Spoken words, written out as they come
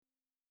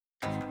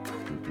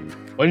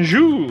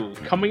Bonjour!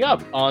 Coming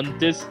up on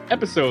this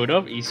episode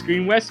of East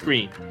Screen West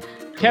Screen,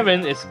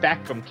 Kevin is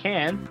back from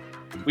Cannes.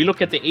 We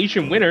look at the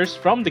Asian winners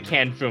from the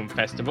Cannes Film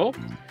Festival,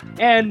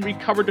 and we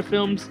cover the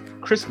films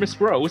Christmas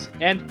Rose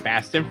and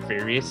Fast and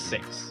Furious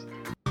 6.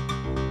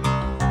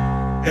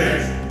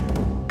 East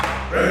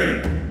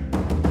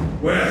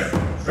Screen West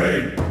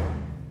Screen.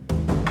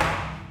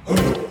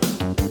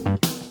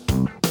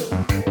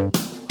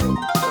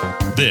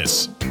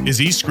 This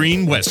is East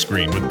Screen West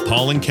Screen with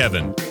Paul and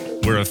Kevin,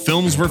 where if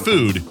films were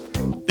food,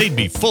 they'd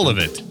be full of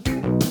it.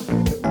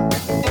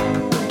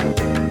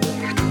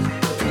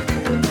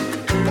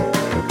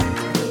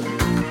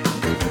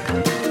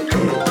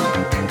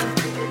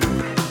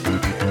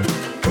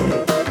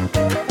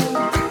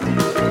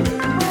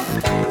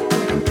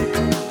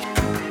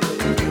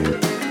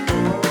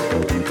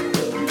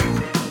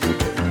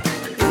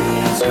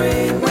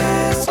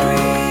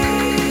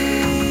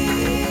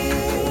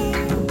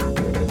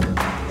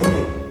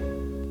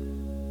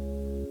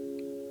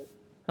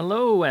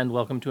 And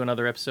welcome to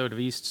another episode of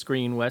East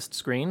Screen, West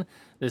Screen.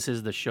 This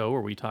is the show where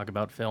we talk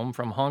about film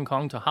from Hong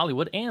Kong to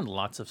Hollywood and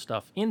lots of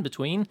stuff in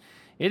between.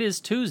 It is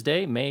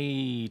Tuesday,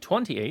 May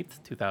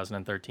 28th,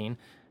 2013.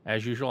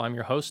 As usual, I'm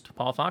your host,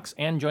 Paul Fox,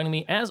 and joining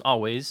me, as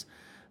always,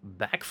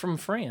 back from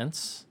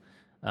France,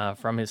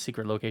 from his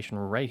secret location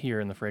right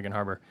here in the Fragan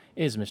Harbor,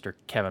 is Mr.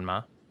 Kevin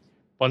Ma.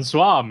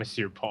 Bonsoir,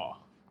 Monsieur Paul.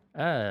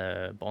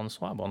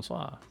 Bonsoir,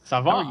 bonsoir.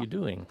 Ça va? How are you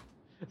doing?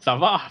 Ça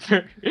va?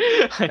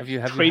 Have you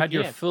had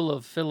your fill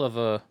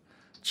of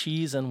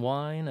cheese and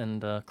wine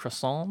and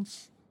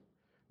croissants?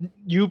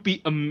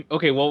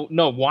 Okay? Well,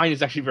 no, wine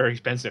is actually very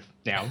expensive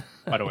now.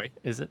 By the way,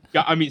 is it?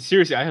 Yeah, I mean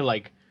seriously, I had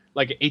like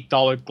an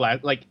 $8 glass,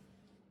 like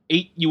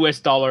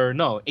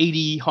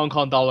 $80 Hong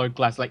Kong dollar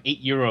glass, like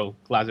 €8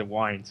 glass of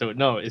wine. So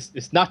no,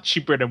 it's not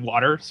cheaper than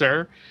water,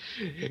 sir.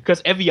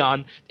 Because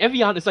Evian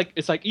is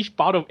like each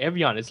bottle of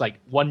Evian is like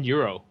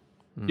 €1.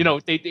 You know,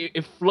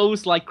 it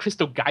flows like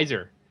Crystal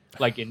Geyser.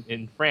 Like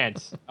in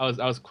France, I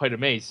was quite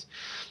amazed.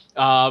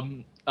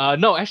 No,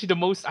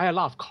 actually, I had a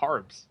lot of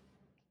carbs.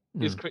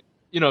 It's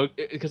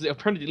because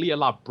apparently a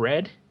lot of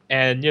bread,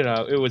 and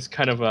it was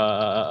kind of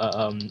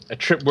a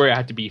trip where I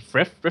had to be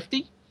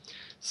thrifty.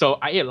 So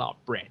I ate a lot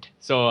of bread.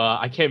 So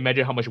I can't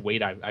imagine how much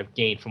weight I've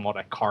gained from all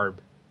that carb.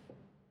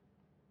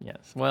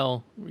 Yes,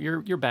 well,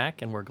 you're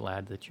back, and we're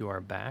glad that you are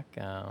back.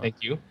 Thank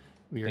you.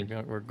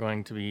 We're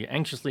going to be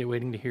anxiously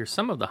waiting to hear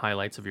some of the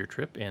highlights of your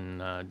trip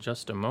in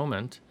just a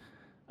moment.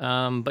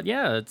 But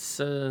yeah,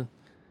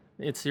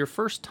 it's your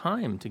first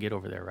time to get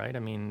over there, right? I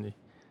mean,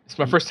 it's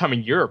my first time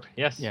in Europe.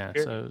 Yes. Yeah.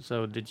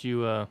 So did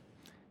you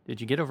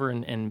get over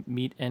and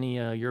meet any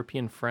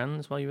European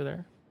friends while you were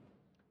there?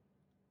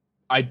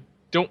 I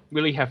don't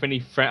really have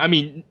any friends. I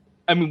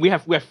mean, we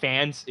have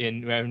fans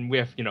we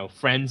have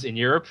friends in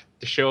Europe.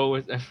 The show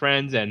has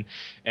friends, and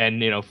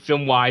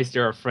film wise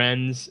there are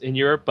friends in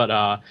Europe.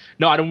 But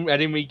no, I didn't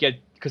really get.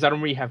 Because I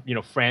don't really have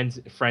friends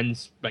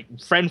like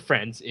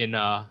friends in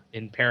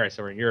Paris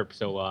or in Europe,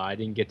 so I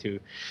didn't get to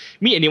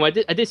meet anyone.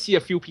 I did see a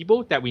few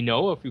people that we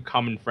know, a few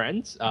common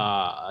friends,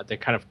 the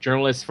kind of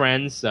journalist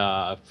friends,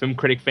 film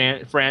critic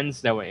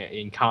friends that were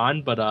in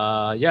Cannes, but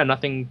yeah,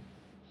 nothing,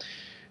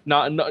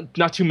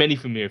 not too many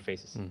familiar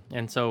faces.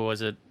 And so,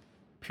 was it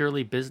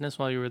purely business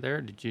while you were there?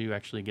 Did you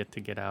actually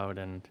get out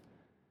and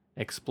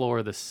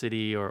explore the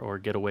city or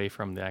get away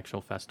from the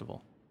actual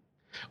festival?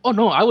 Oh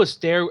no, I was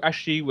there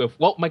actually with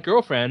my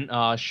girlfriend.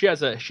 She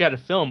had a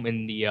film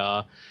in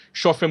the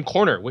short film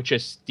corner, which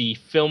is the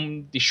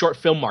short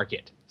film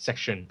market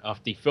section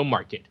of the film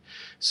market.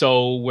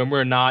 So when we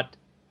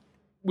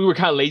were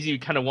kind of lazy. We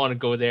kind of want to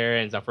go there,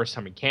 and it's our first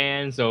time in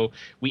Cannes. So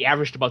we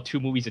averaged about 2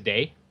 movies a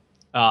day.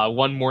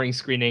 One morning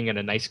screening and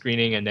a night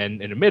screening, and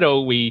then in the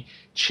middle we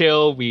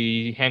chill,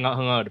 we hung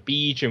out at the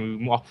beach,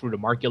 and we walked through the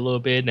market a little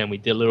bit, and we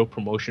did a little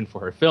promotion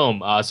for her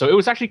film. So it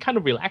was actually kind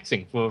of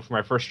relaxing for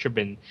my first trip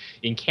in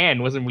Cannes.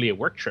 It wasn't really a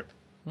work trip.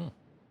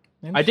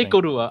 I did go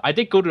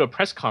to a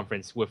press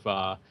conference with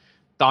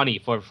Donnie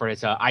for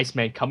his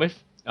Iceman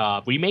Cometh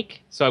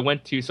remake. So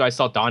I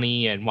saw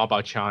Donnie and Wah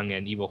Bao Chang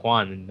and Eva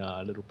Huan in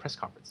a little press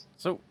conference.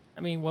 So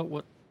I mean,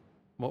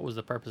 what was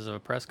the purpose of a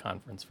press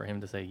conference for him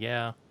to say,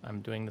 yeah,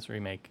 I'm doing this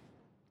remake,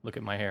 look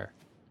at my hair?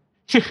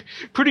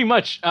 Pretty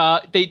much.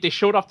 They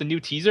showed off the new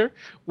teaser,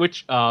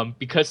 which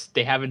because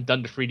they haven't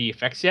done the 3D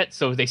effects yet,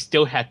 so they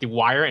still had the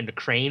wire and the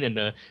crane and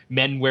the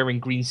men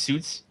wearing green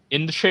suits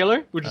in the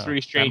trailer, which is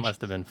really strange. That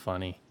must have been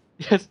funny.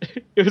 Yes,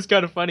 it was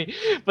kind of funny.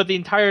 But the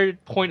entire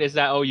point is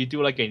that, you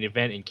do like an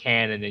event in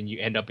Cannes, and then you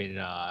end up in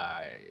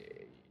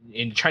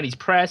Chinese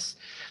press.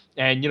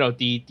 And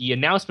the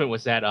announcement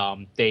was that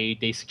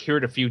they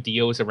secured a few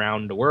deals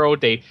around the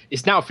world.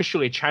 It's now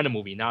officially a China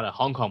movie, not a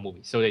Hong Kong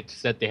movie. So they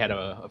said they had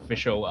an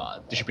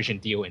official distribution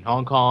deal in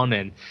Hong Kong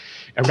and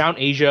around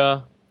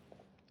Asia.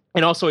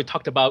 And also it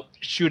talked about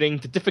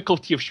the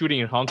difficulty of shooting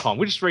in Hong Kong,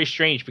 which is very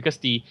strange because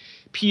the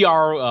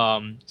PR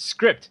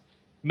script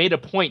made a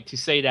point to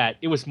say that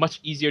it was much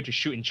easier to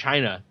shoot in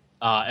China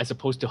as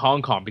opposed to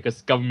Hong Kong because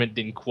the government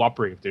didn't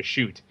cooperate with their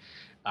shoot.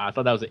 I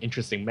thought that was an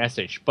interesting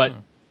message. But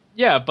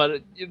yeah,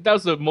 but that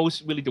was the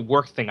most really the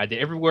work thing I did.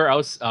 Everywhere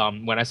else,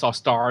 when I saw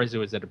stars, it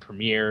was at the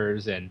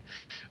premieres, and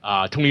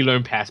Tony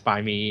Leung passed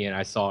by me, and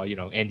I saw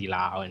Andy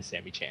Lau and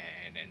Sammy Chan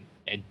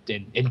and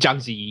Zhang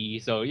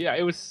Ziyi. So yeah,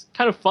 it was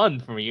kind of fun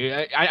for me.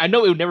 I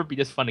know it would never be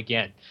this fun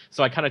again,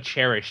 so I kind of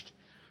cherished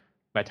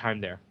my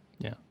time there.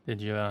 Yeah.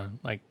 Did you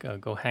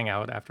go hang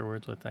out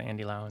afterwards with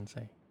Andy Lau and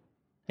say,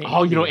 "Hey,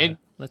 Oh, Andy,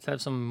 let's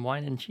have some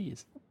wine and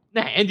cheese"?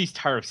 Nah, Andy's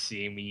tired of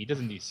seeing me. He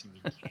doesn't need to see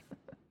me.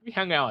 We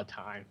hang out all the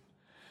time.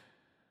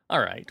 All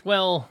right.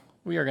 Well,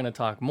 we are going to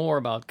talk more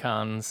about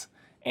Cannes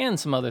and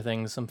some other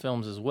things, some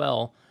films as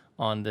well,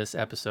 on this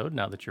episode.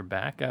 Now that you're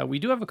back, we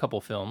do have a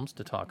couple films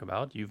to talk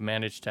about. You've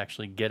managed to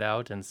actually get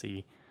out and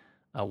see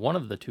one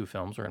of the two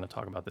films we're going to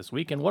talk about this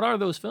week. And what are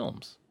those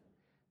films?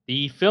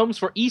 The films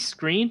for East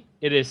Screen,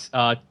 it is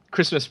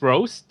Christmas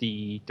Rose,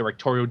 the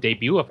directorial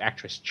debut of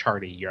actress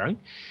Charlie Young.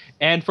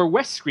 And for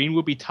West Screen,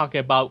 we'll be talking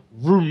about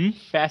Vroom,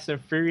 Fast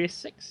and Furious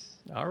 6.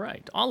 All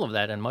right. All of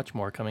that and much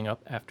more coming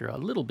up after a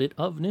little bit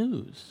of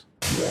news.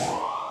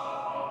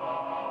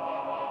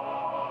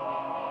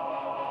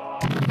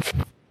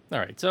 All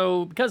right.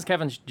 So because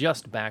Kevin's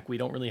just back, we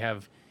don't really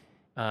have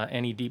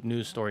any deep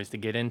news stories to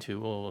get into.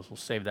 We'll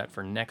save that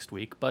for next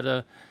week.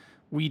 But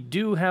we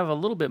do have a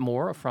little bit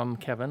more from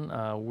Kevin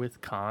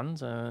with Cannes.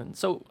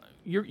 So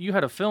you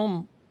had a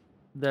film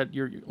that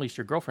at least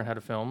your girlfriend had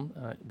a film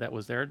that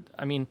was there.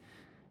 I mean,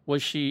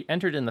 was she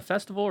entered in the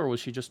festival, or was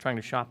she just trying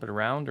to shop it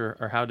around,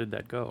 or how did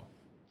that go?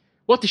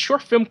 Well, the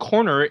short film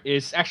corner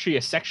is actually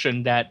a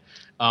section that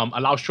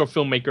allows short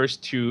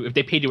filmmakers to, if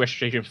they pay the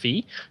registration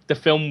fee, the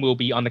film will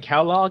be on the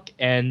catalog,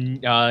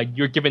 and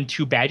you're given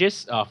 2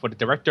 badges for the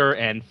director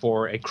and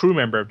for a crew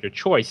member of your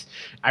choice.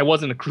 I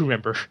wasn't a crew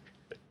member,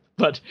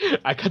 but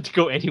I got to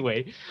go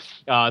anyway,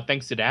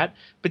 thanks to that.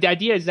 But the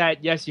idea is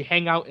that, yes, you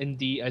hang out in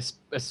a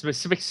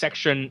specific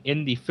section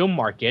in the film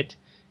market,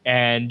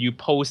 and you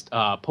post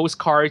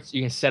postcards.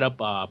 You can set up,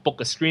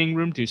 book a screening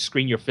room to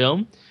screen your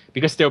film,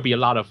 because there'll be a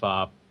lot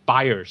of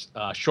buyers,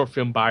 short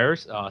film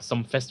buyers,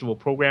 some festival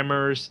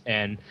programmers,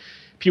 and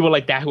people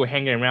like that who are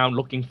hanging around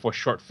looking for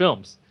short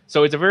films.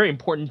 So it's a very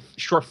important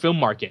short film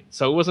market.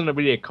 So it wasn't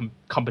really a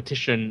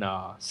competition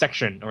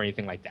section or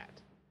anything like that.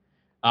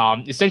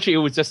 Essentially, it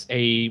was just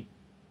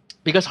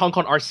because Hong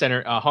Kong's Art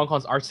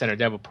Center,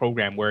 they have a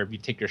program where if you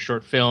take your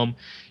short film,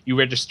 you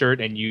register it,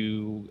 and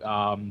you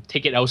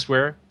take it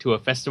elsewhere to a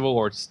festival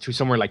or to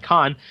somewhere like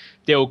Cannes,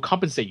 they'll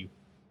compensate you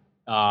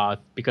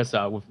because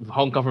with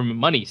Hong Kong government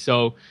money.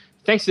 So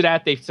thanks to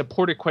that, they've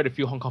supported quite a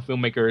few Hong Kong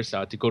filmmakers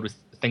to go to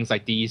things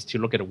like these, to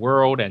look at the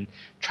world and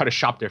try to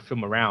shop their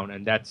film around.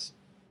 And that's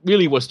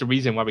really was the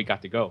reason why we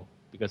got to go,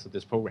 because of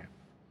this program.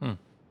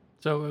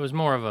 So it was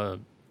more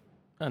of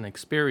an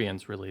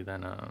experience really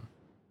than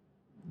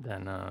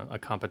a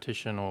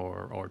competition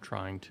or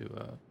trying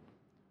to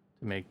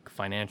make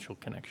financial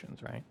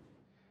connections, right?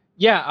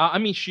 Yeah, I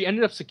mean, she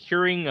ended up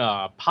securing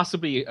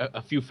possibly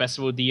a few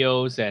festival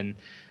deals and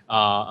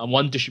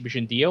one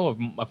distribution deal,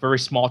 a very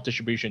small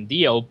distribution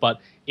deal. But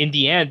in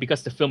the end,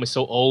 because the film is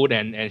so old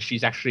and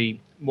she's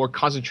actually more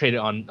concentrated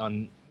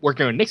on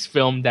working on the next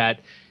film, that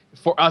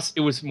for us,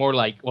 it was more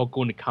like, well,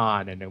 go to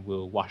Cannes and then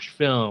we'll watch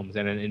films.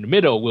 And then in the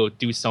middle, we'll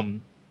do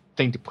something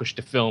to push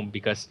the film,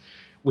 because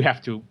we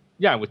have to,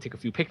 we'll take a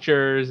few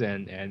pictures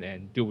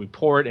and do a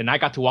report. And I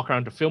got to walk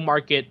around the film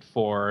market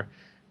for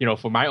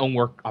my own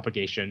work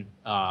obligation,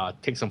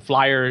 take some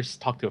flyers,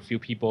 talk to a few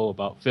people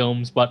about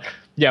films. But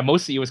yeah,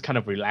 mostly it was kind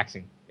of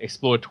relaxing,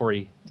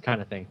 exploratory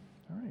kind of thing.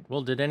 All right.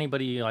 Well, did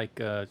anybody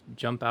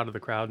jump out of the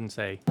crowd and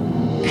say,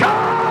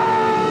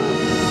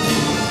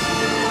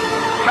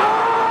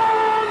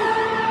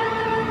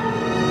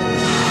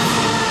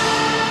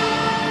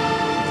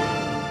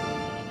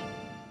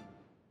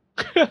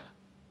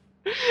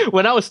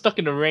 When I was stuck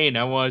in the rain,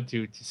 I wanted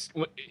to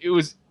it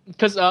was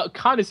because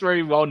Cannes is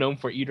very well known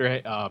for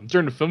either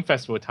during the film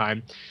festival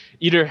time,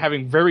 either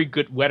having very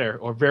good weather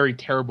or very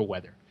terrible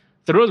weather.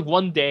 So there was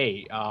one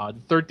day,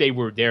 the third day we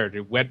were there,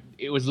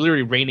 it was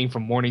literally raining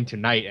from morning to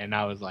night, and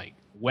I was like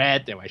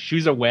wet, and my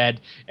shoes are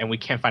wet, and we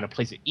can't find a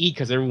place to eat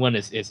because everyone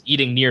is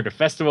eating near the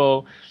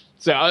festival.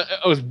 So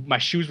my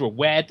shoes were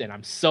wet, and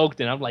I'm soaked,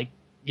 and I'm like,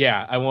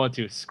 I wanted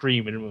to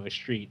scream in the middle of the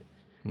street,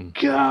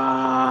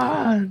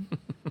 God.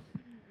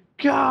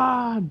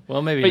 God.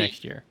 Well, maybe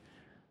next year.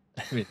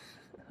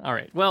 All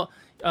right. Well,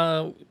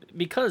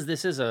 because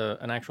this is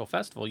an actual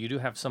festival, you do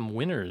have some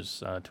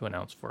winners to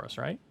announce for us,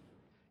 right?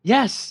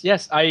 Yes.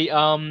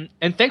 I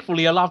and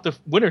thankfully a lot of the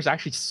winners I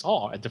actually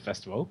saw at the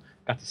festival.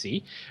 Got to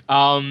see.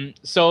 While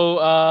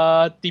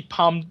the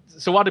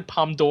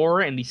Palme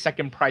d'Or and the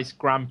second prize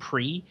Grand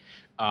Prix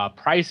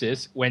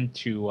prizes went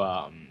to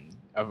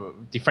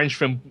the French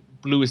film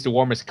Blue is the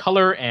Warmest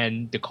Color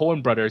and the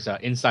Coen brothers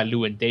Inside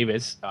Llewyn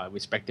Davis,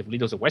 respectively.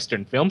 Those are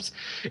Western films.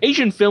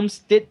 Asian films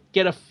did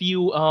get a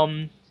few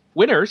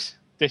winners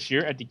this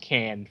year at the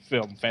Cannes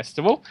Film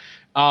Festival.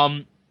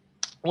 One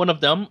of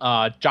them,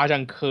 Jia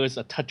Zhang Ke's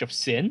A Touch of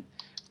Sin,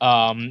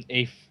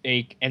 a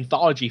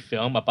anthology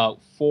film about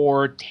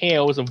 4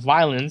 tales of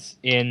violence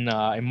in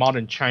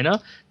modern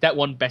China, that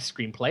won Best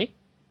Screenplay.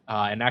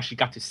 and actually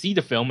got to see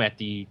the film at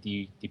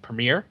the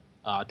premiere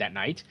that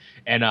night.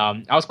 And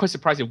I was quite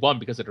surprised it won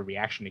because of the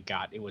reaction it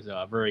got. It was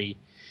a very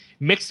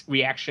mixed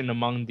reaction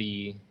among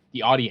the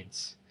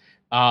audience.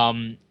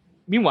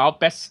 Meanwhile,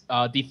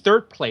 the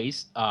third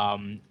place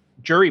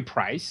jury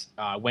prize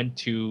went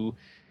to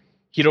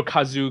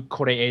Hirokazu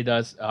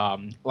Koreeda's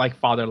Like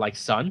Father, Like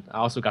Son. I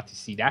also got to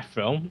see that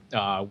film,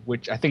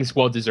 which I think is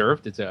well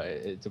deserved. It's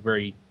a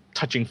very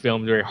touching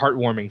film, very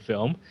heartwarming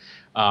film.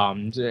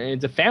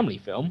 It's a family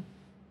film.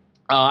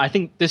 I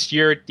think this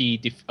year,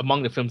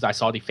 among the films I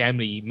saw, the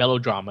family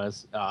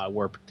melodramas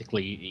were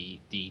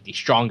particularly the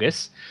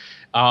strongest,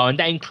 and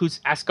that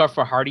includes Asghar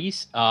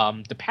Farhadi's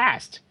The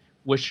Past,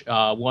 which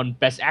won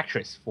Best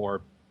Actress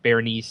for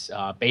Berenice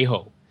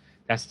Bejo.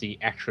 That's the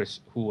actress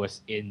who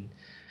was in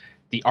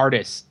The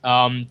Artist.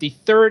 The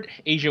third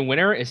Asian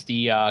winner is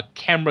the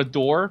Camera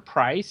d'Or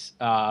Prize,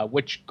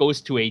 which goes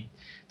to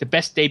the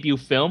best debut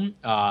film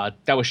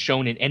that was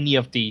shown in any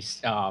of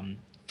these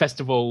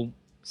festival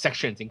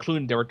sections,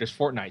 including Director's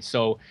Fortnight.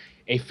 So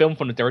a film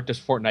from the Director's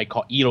Fortnight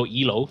called Ilo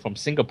Ilo from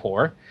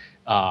Singapore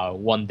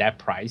won that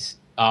prize.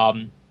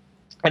 And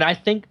I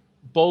think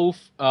both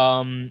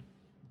the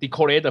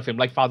Koreeda film,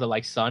 Like Father,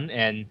 Like Son,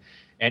 and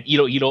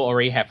Ilo Ilo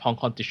already have Hong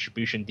Kong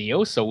distribution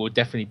deals, so we'll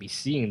definitely be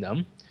seeing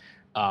them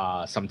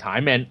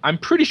sometime. And I'm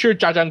pretty sure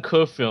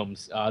Jajangke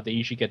films, they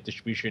usually get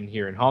distribution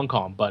here in Hong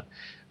Kong, but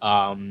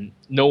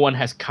no one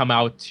has come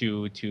out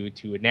to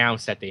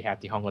announce that they have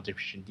the Hong Kong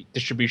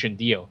distribution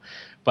deal.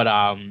 But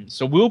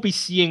so we'll be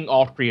seeing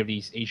all three of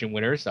these Asian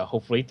winners,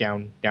 hopefully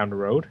down the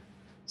road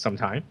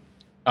sometime.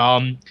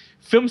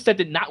 Films that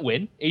did not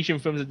win, Asian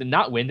films that did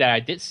not win that I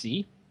did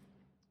see.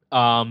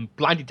 Blind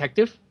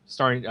Detective,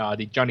 starring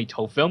the Johnny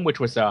To film, which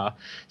was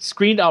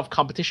screened out of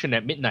competition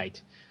at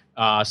midnight.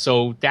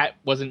 So that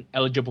wasn't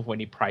eligible for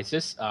any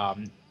prizes.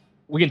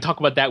 We can talk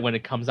about that when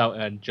it comes out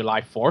on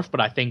July 4th,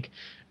 but I think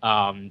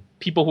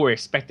people who are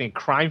expecting a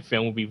crime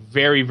film will be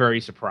very,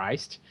 very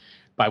surprised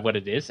by what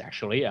it is,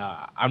 actually.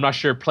 I'm not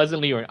sure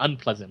pleasantly or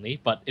unpleasantly,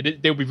 but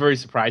they'll be very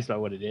surprised by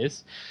what it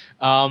is.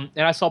 And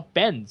I saw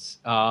Benz,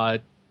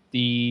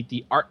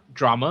 the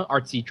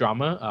artsy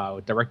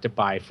drama, directed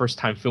by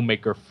first-time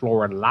filmmaker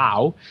Flora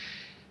Lau,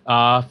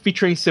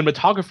 featuring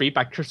cinematography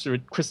by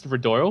Christopher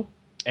Doyle,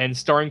 and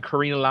starring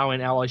Karina Lau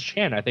and Alice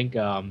Chan. I think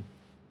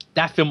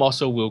that film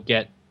also will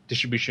get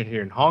distribution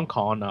here in Hong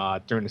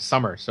Kong during the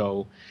summer.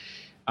 So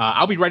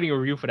I'll be writing a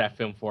review for that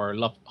film for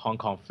Love Hong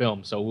Kong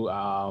Film. So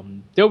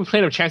there will be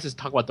plenty of chances to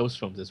talk about those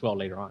films as well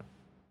later on.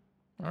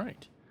 All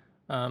right.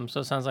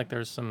 So it sounds like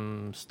there's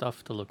some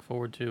stuff to look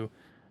forward to.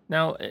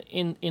 Now,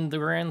 in the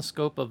grand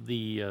scope of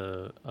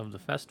the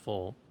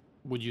festival,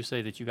 would you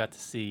say that you got to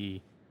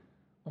see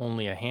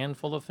only a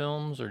handful of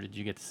films, or did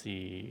you get to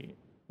see,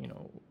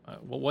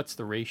 what's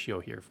the ratio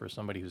here for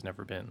somebody who's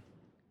never been?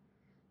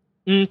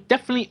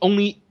 Definitely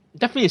only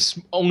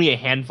a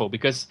handful,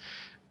 because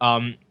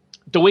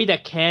the way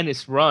that Cannes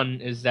is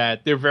run is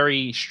that they're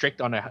very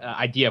strict on the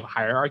idea of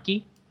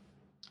hierarchy,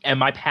 and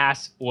my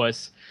pass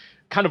was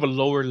kind of a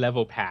lower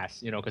level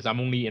pass, because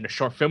I'm only in a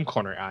short film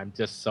corner. I'm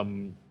just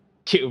some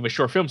kid with a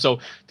short film, so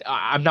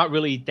I'm not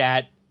really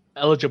that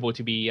eligible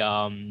to be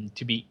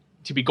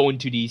going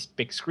to these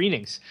big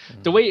screenings.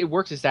 Mm-hmm. The way it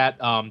works is that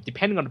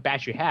depending on the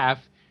batch you have,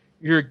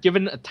 you're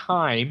given a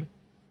time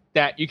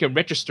that you can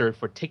register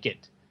for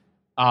ticket.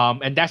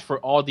 And that's for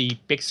all the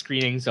big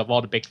screenings of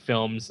all the big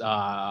films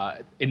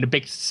in the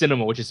big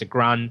cinema, which is the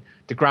Grand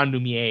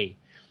Lumiere,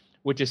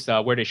 which is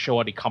where they show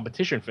all the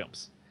competition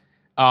films.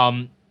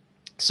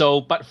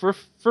 But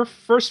for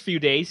first few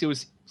days, it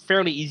was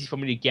fairly easy for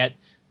me to get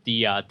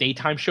the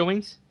daytime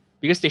showings,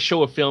 because they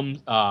show a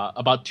film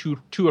about two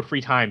or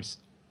three times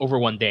over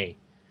one day.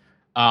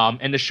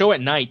 And the show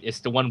at night is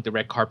the one with the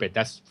red carpet.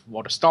 That's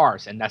all the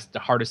stars, and that's the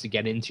hardest to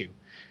get into.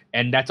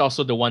 And that's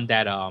also the one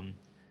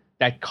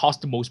that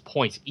costs the most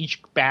points.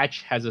 Each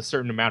batch has a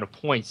certain amount of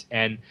points,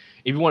 and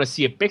if you want to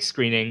see a big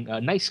screening,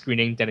 a night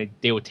screening, then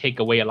they will take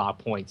away a lot of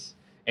points.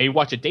 And you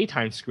watch a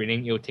daytime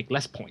screening, it will take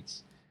less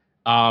points.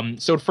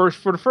 So for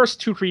the first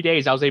 2-3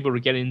 days, I was able to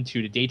get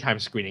into the daytime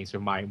screenings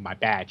with my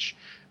batch.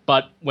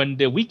 But when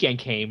the weekend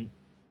came,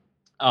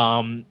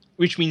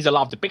 which means a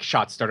lot of the big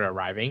shots started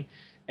arriving,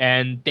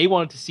 and they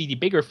wanted to see the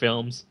bigger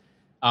films,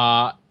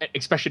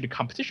 especially the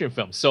competition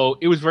films. So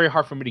it was very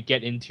hard for me to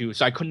get into.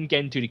 So I couldn't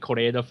get into the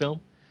Koreeda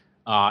film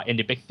in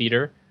the big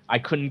theater. I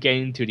couldn't get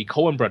into the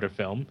Coen Brother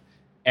film,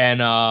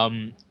 and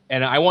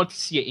I wanted to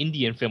see an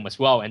Indian film as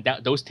well, and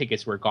those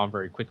tickets were gone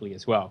very quickly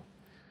as well.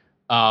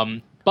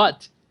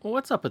 But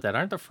what's up with that?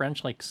 Aren't the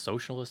French like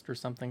socialist or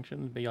something?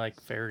 Shouldn't it be like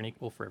fair and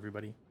equal for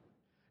everybody?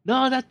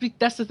 No,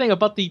 that's the thing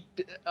about the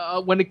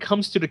when it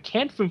comes to the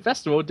Cannes Film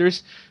Festival.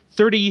 There's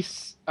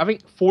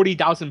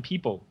 40,000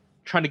 people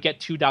trying to get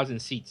 2,000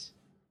 seats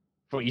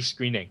for each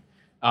screening.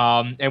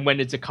 And when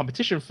it's a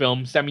competition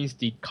film, that means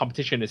the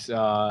competition is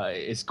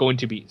going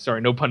to be,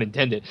 sorry, no pun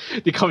intended.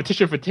 The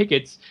competition for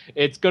tickets,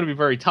 it's going to be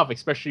very tough,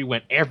 especially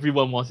when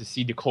everyone wants to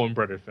see the Coen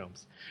Brother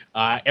films.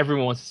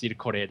 Everyone wants to see the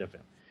Koreeda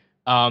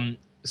film.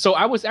 So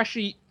I was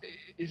actually,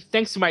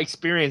 thanks to my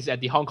experience at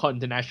the Hong Kong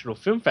International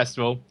Film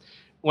Festival,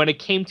 when it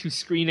came to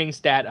screenings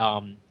that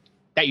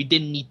you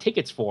didn't need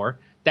tickets for,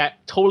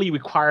 that totally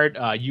required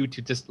you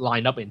to just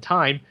line up in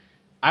time,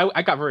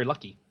 I got very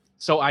lucky.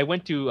 So I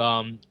went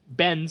to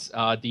Ben's,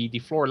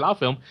 the Flora Lau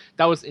film,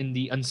 that was in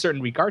the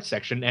uncertain regard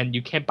section, and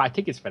you can't buy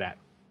tickets for that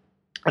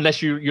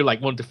unless you're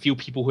like one of the few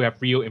people who have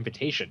real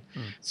invitation.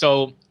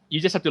 So you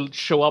just have to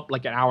show up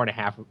like an hour and a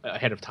half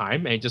ahead of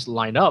time and just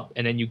line up,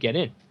 and then you get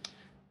in.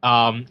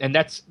 And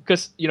that's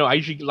because I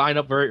usually line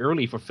up very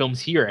early for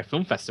films here at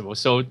film festivals,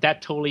 so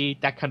that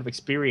kind of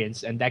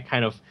experience and that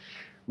kind of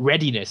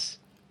readiness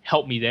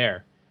helped me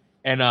there.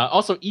 And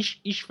also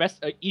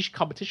each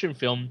competition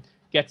film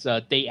gets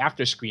a day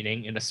after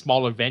screening in a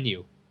smaller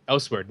venue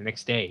elsewhere the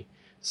next day.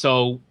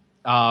 So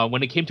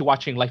when it came to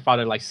watching Like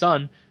Father Like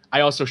Son,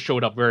 I also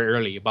showed up very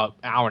early, about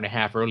an hour and a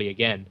half early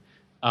again,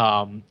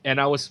 and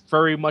I was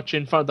very much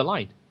in front of the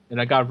line, and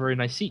I got a very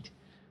nice seat.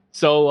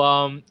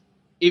 So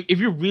if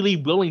you're really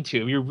willing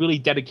to, if you're really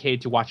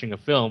dedicated to watching a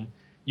film,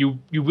 you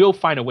will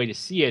find a way to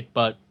see it.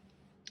 But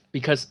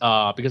because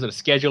of the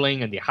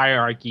scheduling and the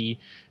hierarchy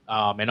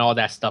and all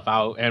that stuff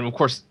out, and of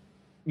course,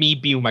 me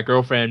being with my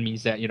girlfriend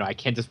means that I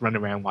can't just run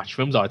around and watch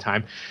films all the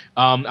time.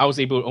 I was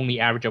able to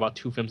only average about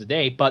 2 films a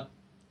day, but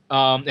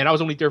and I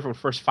was only there for the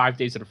first 5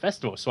 days of the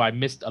festival, so I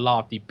missed a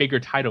lot of the bigger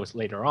titles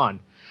later on.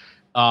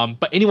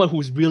 But anyone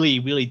who's really,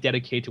 really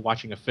dedicated to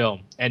watching a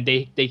film and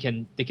they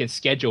can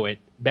schedule it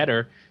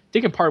better, they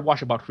can probably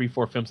watch about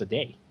 3-4 films a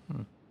day.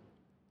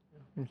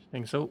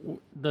 Interesting. So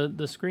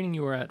the screening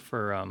you were at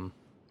for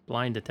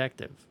Blind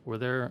Detective, were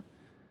there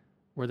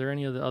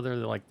any of the other,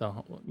 like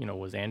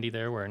was Andy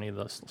there? Were any of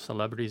the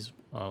celebrities,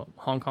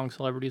 Hong Kong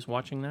celebrities,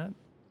 watching that?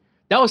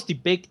 That was the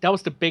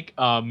big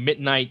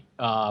midnight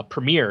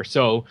premiere.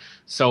 So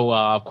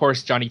of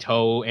course Johnny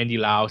To, Andy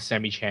Lau,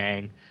 Sammy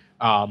Chang,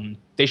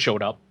 they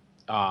showed up.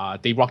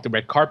 They walked the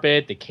red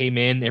carpet. They came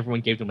in.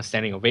 Everyone gave them a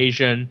standing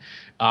ovation.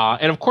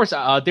 And of course,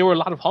 there were a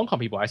lot of Hong Kong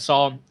people. I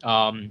saw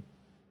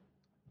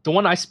the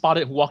one I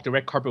spotted who walked the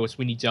red carpet was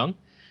Winnie Zheng,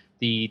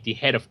 the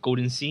head of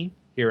Golden Scene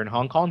here in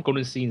Hong Kong.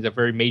 Golden Scene is a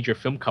very major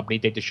film company.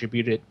 They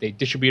distributed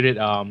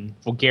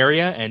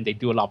Bulgaria, and they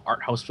do a lot of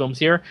art house films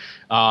here.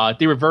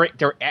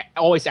 They're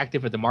always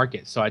active at the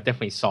market. So I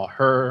definitely saw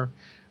her.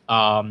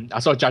 I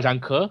saw Jia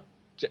Zhangke.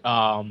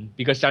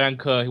 Because Jia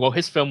Zhangke,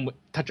 his film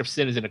Touch of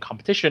Sin is in a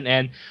competition,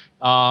 and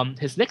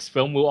his next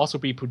film will also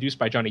be produced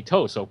by Johnny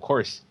To, so of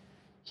course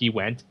he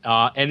went.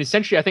 And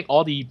essentially, I think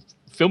all the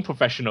film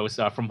professionals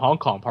from Hong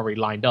Kong probably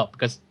lined up,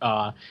 because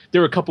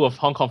there were a couple of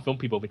Hong Kong film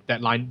people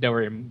that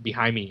were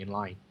behind me in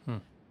line.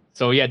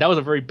 So yeah, that was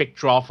a very big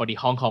draw for the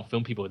Hong Kong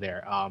film people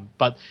there.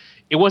 But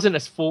it wasn't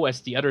as full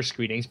as the other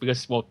screenings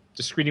because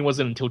the screening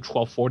wasn't until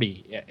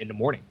 12:40 in the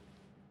morning.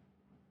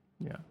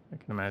 Yeah, I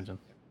can imagine.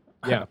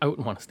 Yeah, I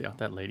wouldn't want to stay out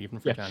that late, even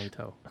for Johnny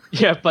To.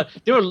 Yeah, but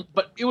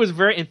it was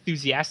very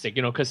enthusiastic,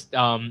 because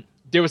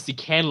there was the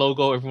Cannes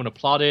logo. Everyone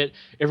applauded.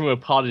 Everyone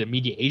applauded the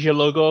Media Asia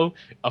logo.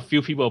 A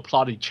few people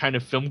applauded the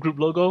China Film Group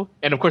logo,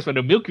 and of course, when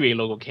the Milky Way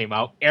logo came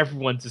out,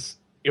 everyone just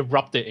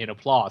erupted in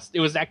applause. It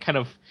was that kind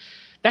of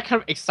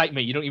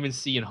excitement you don't even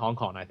see in Hong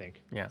Kong, I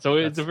think. Yeah. So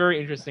it's a very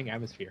interesting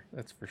atmosphere.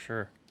 That's for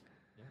sure.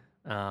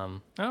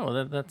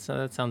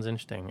 That sounds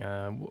interesting.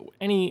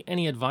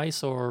 Any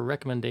advice or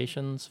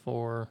recommendations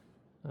for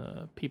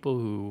people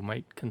who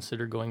might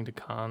consider going to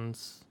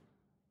cons,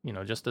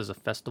 just as a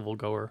festival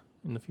goer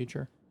in the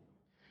future?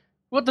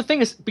 Well, the thing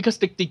is, because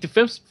the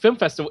film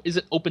festival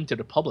isn't open to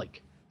the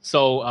public,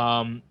 so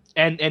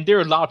and there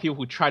are a lot of people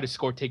who try to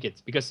score tickets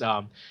because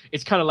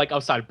it's kind of like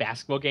outside a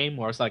basketball game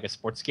or it's like a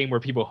sports game where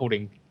people are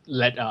holding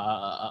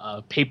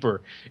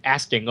paper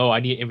asking, I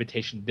need an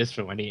invitation to this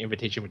film, I need an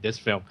invitation for this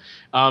film.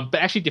 But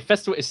actually, the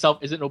festival itself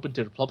isn't open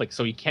to the public,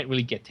 so you can't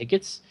really get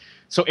tickets.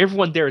 So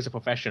everyone there is a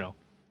professional.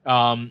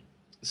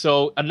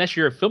 So unless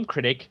you're a film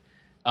critic,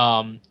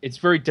 it's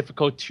very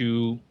difficult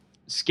to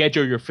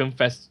schedule your film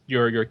fest,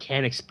 your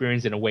Cannes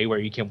experience in a way where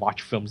you can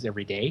watch films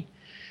every day.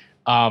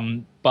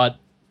 But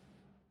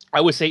I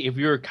would say if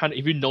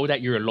you know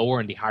that you're lower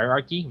in the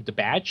hierarchy with the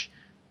badge,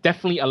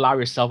 definitely allow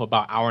yourself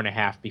about an hour and a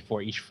half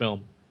before each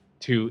film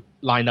to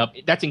line up.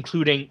 That's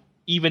including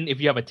even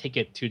if you have a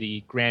ticket to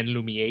the Grand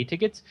Lumiere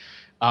tickets.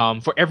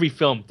 For every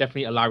film,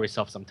 definitely allow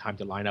yourself some time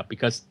to line up,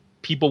 because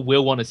people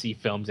will want to see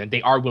films and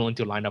they are willing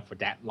to line up for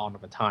that long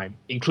of a time,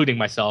 including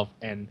myself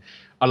and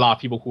a lot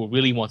of people who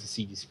really want to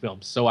see these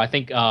films. So I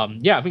think,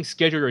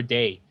 schedule your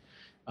day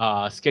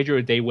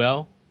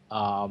well,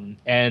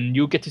 and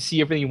you'll get to see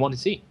everything you want to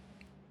see.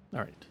 All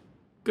right.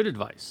 Good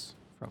advice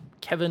from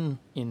Kevin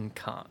in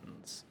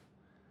Cannes.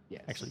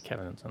 Yes. Actually,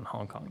 Kevin's in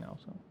Hong Kong now.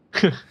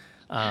 So,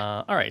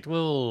 all right.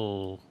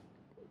 We'll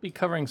be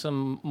covering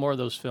some more of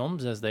those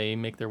films as they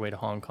make their way to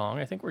Hong Kong.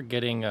 I think we're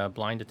getting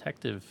Blind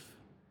Detective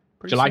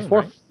July 4th.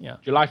 Right? Yeah.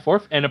 July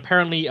 4th. And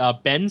apparently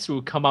Ben's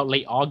will come out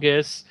late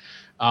August.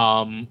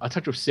 A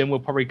Touch of Sin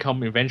will probably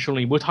come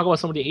eventually. We'll talk about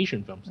some of the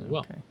Asian films as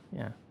well. Okay.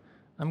 Yeah.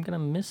 I'm going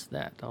to miss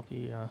that. I'll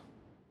be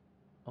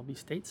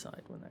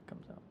stateside when that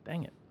comes out.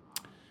 Dang it.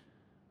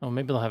 Oh,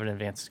 maybe they'll have an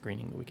advanced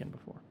screening the weekend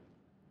before.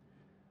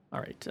 All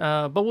right,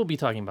 but we'll be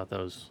talking about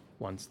those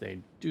once they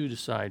do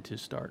decide to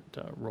start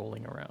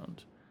rolling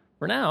around.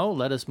 For now,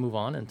 let us move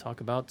on and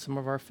talk about some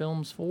of our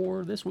films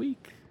for this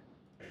week.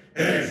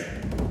 East,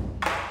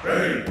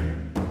 ready,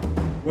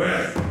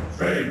 west,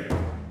 ready.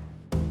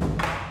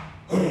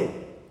 Ho!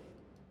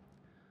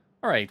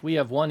 All right, we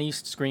have one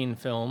East Screen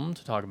film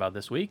to talk about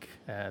this week.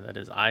 That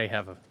is, I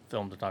have a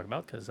film to talk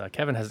about because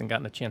Kevin hasn't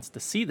gotten a chance to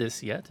see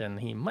this yet,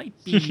 and he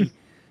might be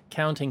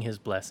counting his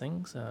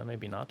blessings.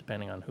 Maybe not,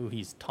 depending on who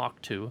he's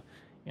talked to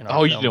in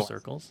our film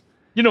circles.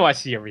 You know I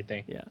see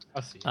everything. Yeah.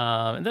 I'll see.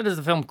 And that is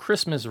the film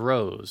Christmas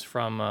Rose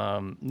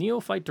from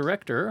neophyte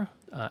director,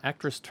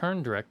 actress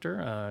turned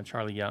director,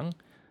 Charlie Young,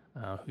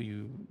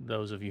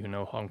 those of you who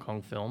know Hong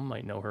Kong film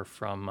might know her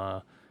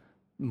from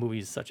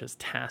movies such as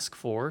Task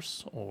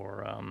Force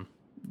or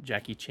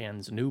Jackie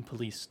Chan's New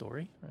Police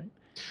Story, right?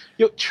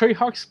 Yo, Choi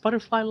Hark's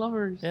Butterfly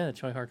Lovers. Yeah,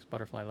 Choi Hark's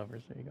Butterfly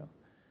Lovers. There you go.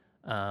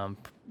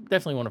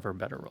 Definitely one of her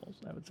better roles,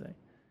 I would say.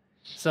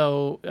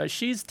 So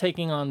she's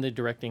taking on the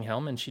directing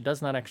helm, and she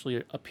does not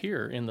actually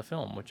appear in the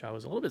film, which I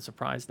was a little bit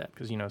surprised at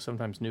because,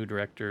 sometimes new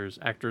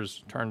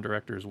actors turned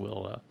directors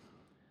will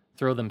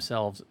throw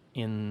themselves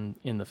in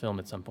the film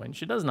at some point.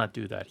 She does not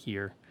do that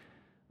here.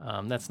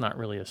 That's not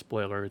really a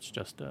spoiler. It's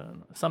just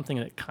something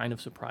that kind of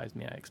surprised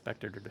me. I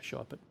expected her to show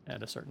up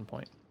at a certain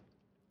point.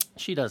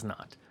 She does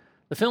not.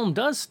 The film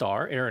does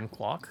star Aaron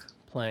Kwok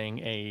playing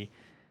a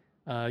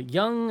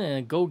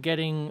young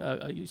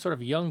sort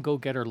of young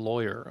go-getter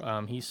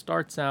lawyer. He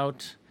starts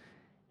out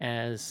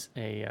as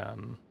a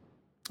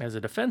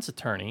defense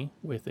attorney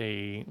with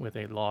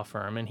a law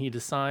firm, and he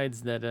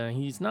decides that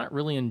he's not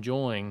really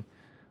enjoying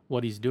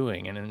what he's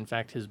doing, and in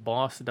fact, his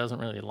boss doesn't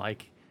really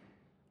like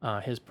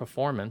his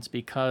performance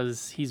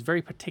because he's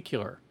very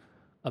particular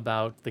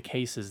about the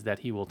cases that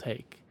he will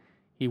take.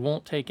 He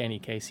won't take any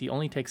case. He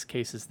only takes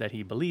cases that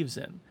he believes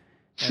in.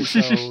 And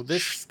so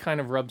this kind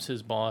of rubs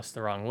his boss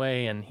the wrong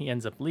way, and he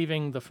ends up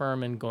leaving the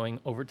firm and going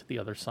over to the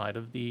other side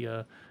of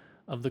the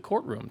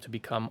courtroom to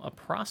become a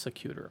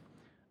prosecutor,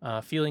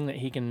 feeling that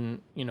he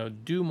can,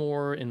 do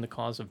more in the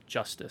cause of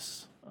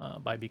justice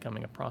by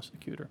becoming a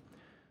prosecutor.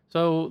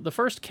 So the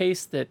first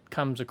case that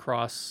comes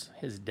across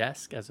his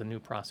desk as a new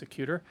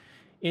prosecutor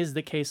is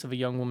the case of a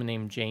young woman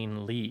named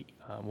Jane Lee,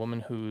 a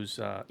woman who's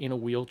in a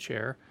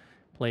wheelchair,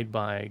 played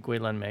by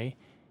Gui-Lin Mei,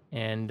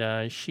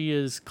 and she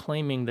is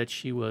claiming that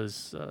she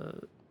was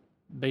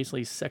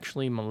basically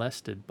sexually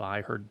molested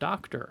by her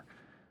doctor,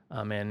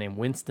 a man named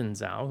Winston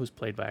Zhao, who's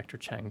played by actor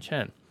Chang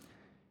Chen.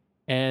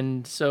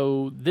 And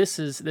so this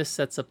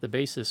sets up the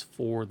basis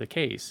for the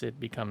case. It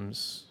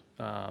becomes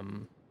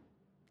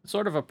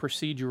sort of a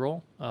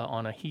procedural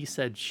on a he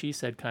said, she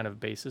said kind of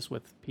basis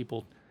with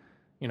people,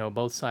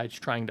 both sides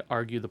trying to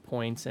argue the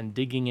points and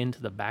digging into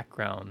the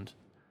background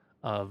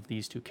of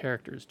these two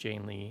characters,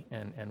 Jane Lee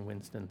and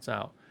Winston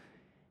Zhao.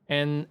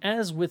 And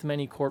as with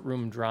many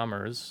courtroom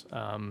dramas,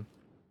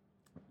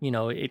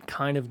 it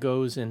kind of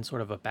goes in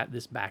sort of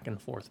this back and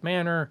forth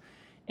manner,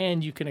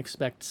 and you can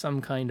expect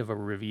some kind of a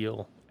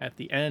reveal at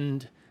the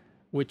end,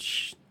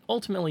 which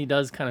ultimately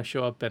does kind of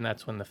show up, and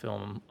that's when the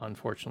film,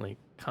 unfortunately,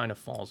 kind of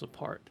falls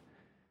apart.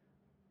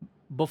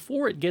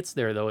 Before it gets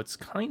there, though, it's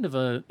kind of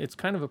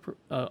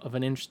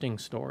an interesting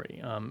story.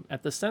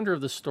 At the center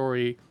of the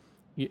story,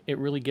 it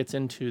really gets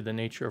into the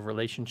nature of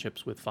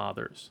relationships with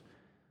fathers.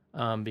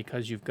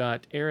 Because you've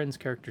got Aaron's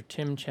character,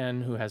 Tim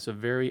Chen, who has a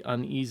very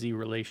uneasy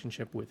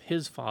relationship with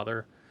his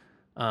father,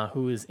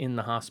 who is in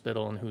the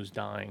hospital and who's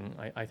dying.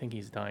 I think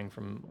he's dying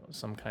from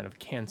some kind of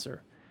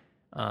cancer.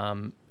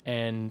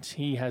 And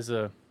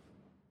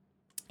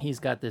he's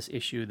got this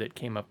issue that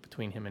came up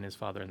between him and his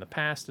father in the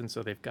past, and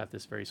so they've got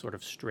this very sort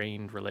of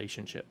strained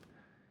relationship.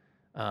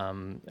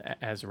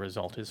 As a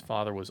result, his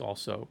father was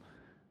also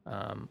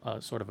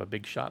a sort of a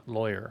big shot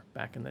lawyer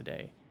back in the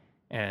day.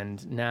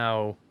 And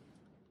now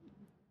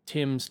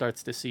Tim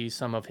starts to see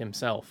some of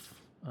himself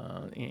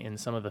in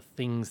some of the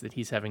things that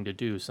he's having to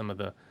do, some of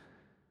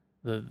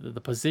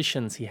the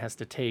positions he has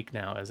to take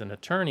now as an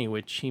attorney,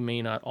 which he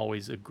may not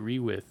always agree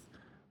with,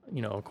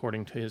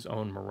 according to his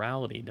own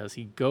morality. Does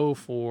he go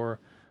for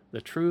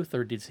the truth,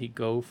 or does he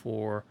go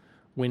for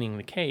winning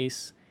the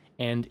case?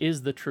 And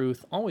is the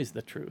truth always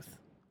the truth,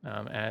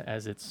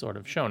 as it's sort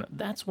of shown?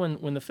 That's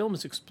when the film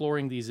is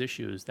exploring these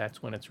issues,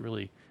 that's when it's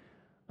really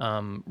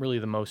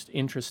the most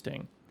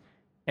interesting.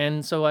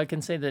 And so I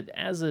can say that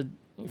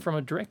from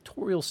a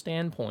directorial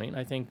standpoint,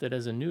 I think that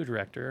as a new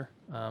director,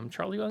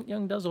 Charlie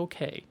Young does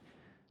okay.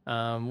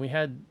 We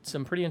had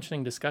some pretty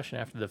interesting discussion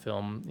after the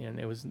film, and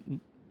it was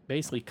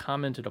basically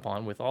commented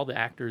upon with all the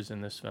actors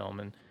in this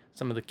film and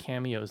some of the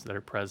cameos that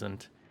are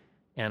present.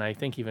 And I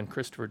think even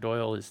Christopher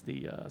Doyle is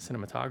the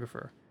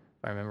cinematographer,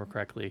 if I remember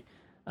correctly.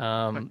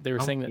 They were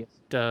saying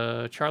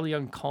that Charlie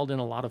Young called in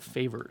a lot of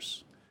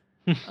favors,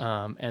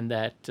 and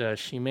that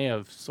she may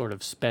have sort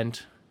of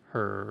spent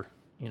her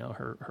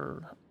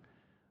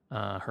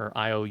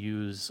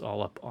IOUs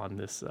all up on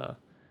this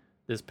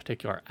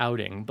particular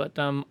outing. But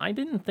I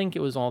didn't think it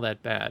was all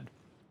that bad.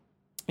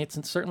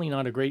 It's certainly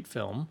not a great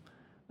film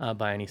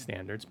by any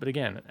standards. But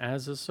again,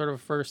 as a sort of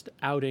first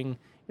outing,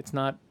 it's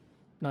not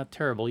not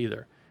terrible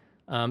either.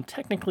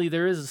 Technically,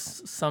 there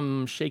is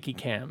some shaky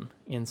cam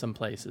in some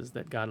places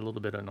that got a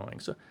little bit annoying.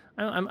 So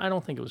I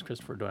don't think it was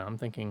Christopher Doyle. I'm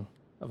thinking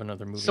of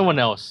another movie. Someone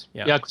else.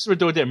 Yeah. Yeah, Christopher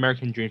Doyle did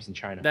American Dreams in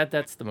China.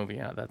 That's the movie.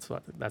 Yeah, that's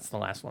the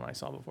last one I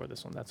saw before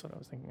this one. That's what I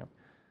was thinking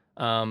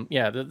of.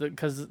 Yeah,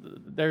 because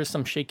there's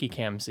some shaky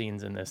cam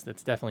scenes in this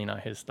that's definitely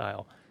not his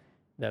style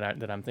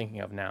that I'm thinking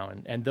of now,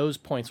 and those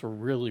points were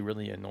really,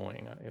 really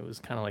annoying. It was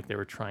kind of like they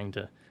were trying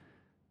to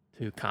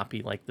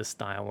copy like the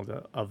style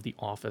of the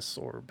Office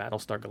or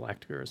Battlestar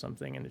Galactica or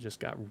something, and it just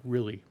got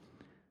really,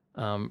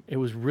 it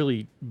was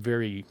really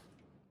very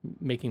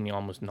making me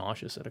almost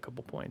nauseous at a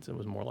couple points. It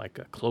was more like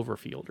a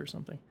Cloverfield or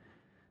something.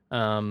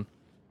 But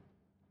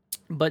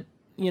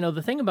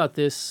the thing about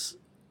this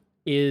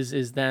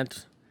is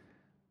that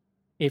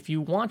if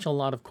you watch a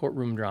lot of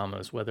courtroom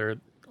dramas,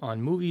 whether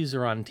on movies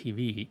or on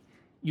TV,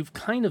 you've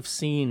kind of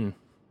seen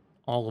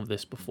all of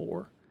this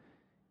before.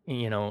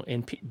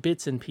 In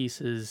bits and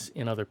pieces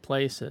in other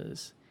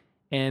places.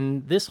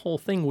 And this whole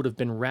thing would have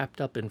been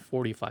wrapped up in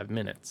 45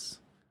 minutes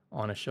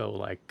on a show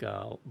like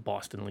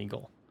Boston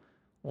Legal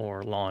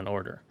or Law and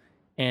Order.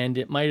 And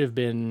it might have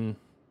been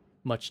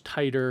much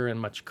tighter and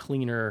much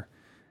cleaner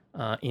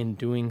in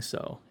doing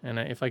so. And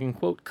if I can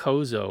quote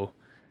Kozo,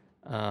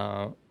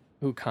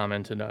 who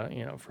commented,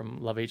 from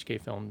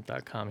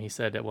lovehkfilm.com, he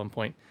said at one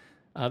point,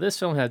 this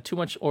film had too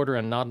much order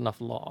and not enough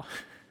law,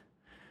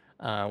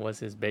 was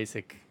his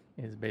basic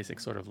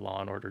sort of Law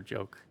and Order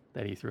joke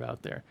that he threw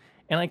out there.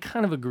 And I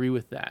kind of agree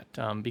with that,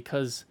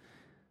 because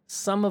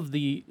some of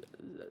the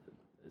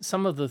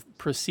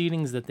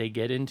proceedings that they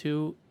get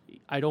into,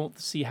 I don't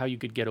see how you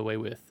could get away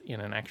with in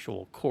an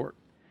actual court.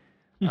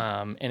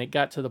 And it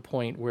got to the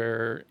point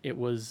where it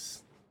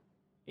was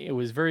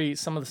very,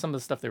 some of the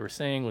stuff they were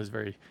saying was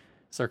very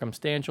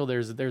circumstantial.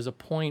 There's a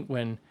point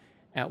when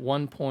at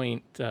one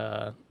point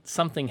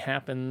something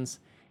happens,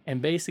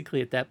 and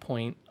basically at that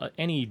point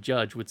any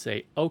judge would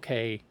say,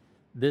 okay,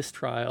 this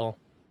trial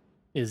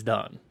is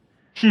done,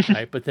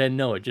 right? But then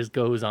no, it just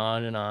goes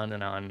on and on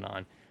and on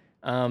and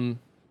on.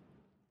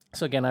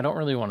 So again, I don't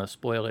really want to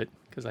spoil it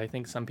because I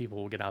think some people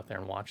will get out there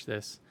and watch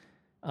this,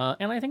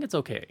 and I think it's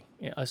okay.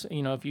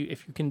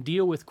 If you can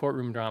deal with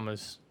courtroom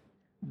dramas,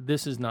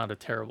 this is not a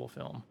terrible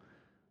film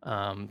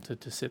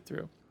to sit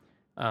through.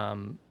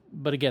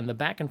 But again, the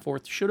back and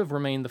forth should have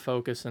remained the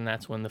focus, and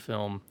that's when the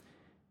film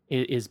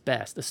is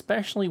best,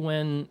 especially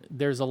when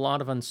there's a lot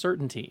of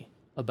uncertainty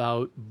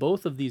about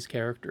both of these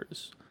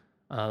characters.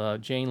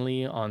 Jane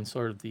Lee on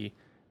sort of the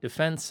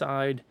defense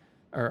side,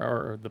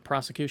 or the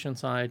prosecution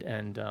side,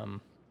 and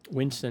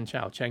Winston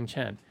Chang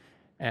Chen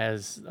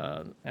as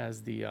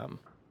the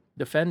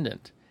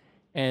defendant.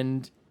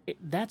 And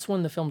that's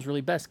when the film's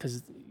really best,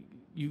 because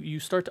you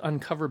start to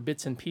uncover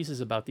bits and pieces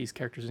about these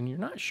characters, and you're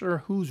not sure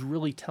who's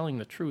really telling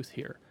the truth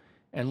here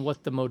and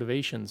what the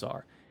motivations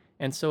are.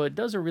 And so it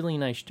does a really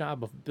nice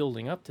job of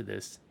building up to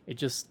this. It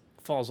just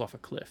falls off a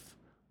cliff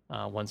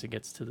once it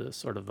gets to the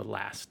sort of the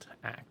last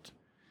act.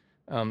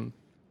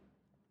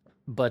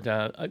 But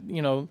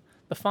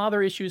the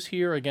father issues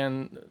here,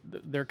 again,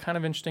 they're kind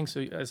of interesting.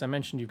 So as I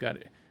mentioned, you've got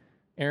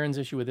Aaron's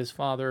issue with his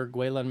father.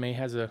 Gui Lin Mei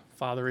has a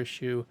father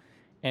issue.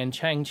 And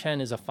Chang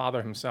Chen is a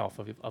father himself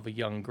of a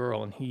young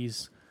girl. And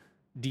he's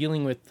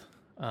dealing with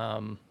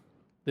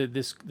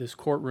this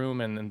courtroom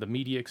and the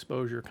media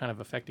exposure kind of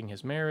affecting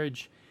his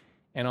marriage.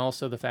 And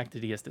also the fact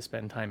that he has to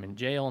spend time in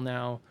jail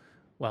now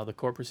while the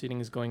court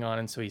proceeding is going on.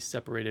 And so he's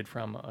separated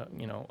from, a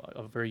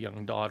very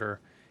young daughter.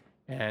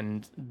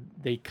 And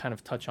they kind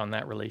of touch on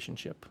that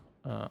relationship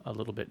a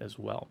little bit as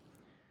well.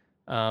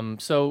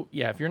 So,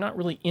 yeah, if you're not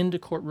really into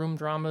courtroom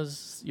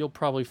dramas, you'll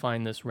probably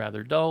find this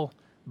rather dull.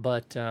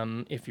 But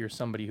if you're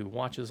somebody who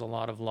watches a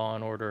lot of Law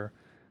and Order,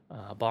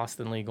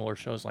 Boston Legal, or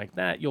shows like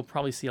that, you'll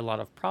probably see a lot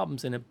of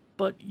problems in it,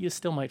 but you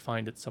still might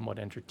find it somewhat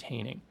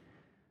entertaining.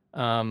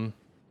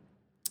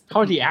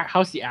 How's the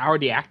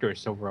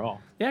actors overall?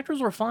 The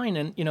actors were fine,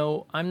 and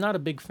I'm not a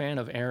big fan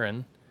of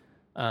Aaron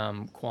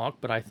Kwok,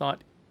 but I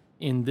thought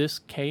in this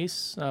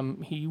case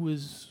he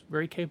was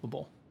very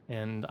capable,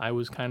 and I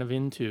was kind of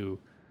into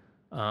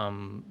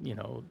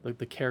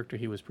the character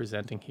he was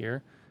presenting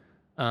here.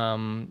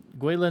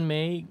 Gui Lin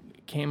Mei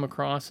came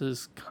across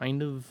as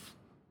kind of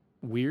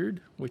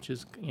weird, which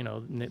is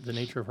the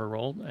nature of her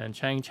role, and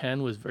Chang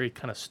Chen was very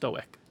kind of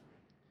stoic.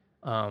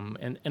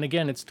 And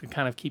again, it's to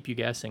kind of keep you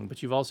guessing,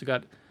 but you've also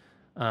got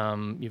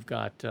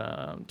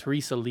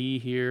Teresa Lee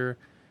here.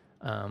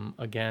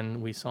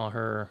 Again, we saw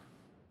her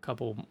a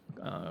couple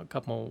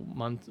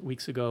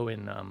weeks ago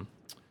in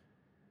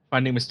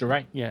Finding Mr.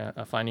 Right. Yeah,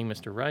 Finding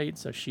Mr. Right.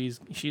 So she's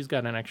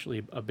got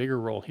actually a bigger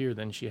role here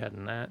than she had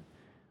in that.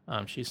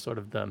 She's sort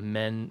of the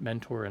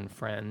mentor and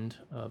friend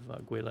of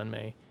Gui Lin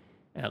Mei.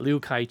 Liu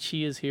Kai-chi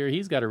is here.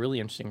 He's got a really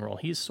interesting role.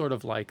 He's sort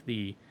of like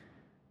the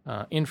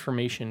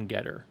information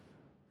getter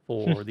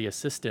for the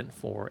assistant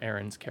for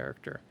Aaron's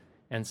character.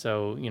 And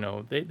so,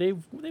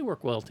 they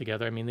work well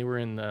together. I mean, they were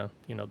in the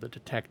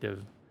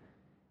detective,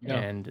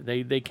 and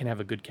they can have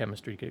a good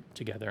chemistry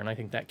together. And I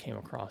think that came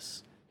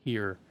across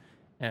here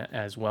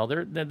as well.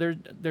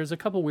 There's a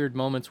couple weird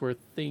moments where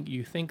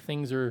you think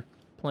things are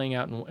playing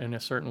out in a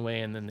certain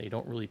way, and then they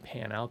don't really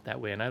pan out that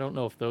way. And I don't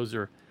know if those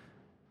are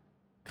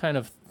kind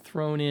of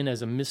thrown in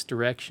as a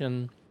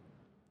misdirection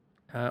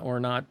or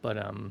not. But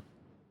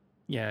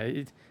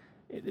yeah,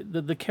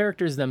 the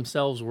characters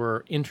themselves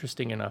were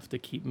interesting enough to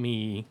keep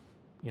me,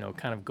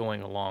 kind of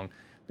going along.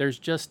 There's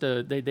just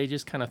they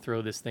just kind of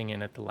throw this thing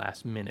in at the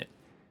last minute,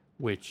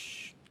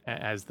 which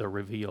as the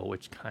reveal,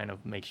 which kind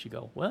of makes you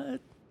go,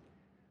 what?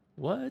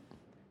 Why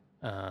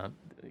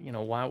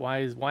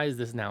is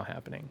this now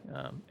happening?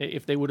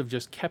 If they would have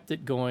just kept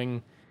it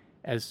going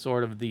as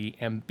sort of the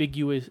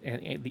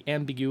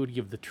ambiguity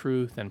of the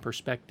truth and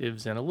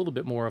perspectives and a little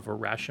bit more of a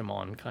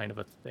Rashomon kind of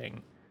a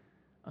thing,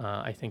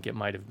 I think it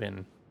might have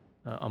been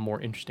a more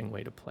interesting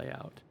way to play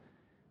out.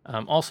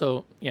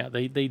 Also, yeah,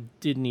 they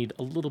did need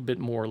a little bit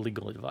more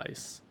legal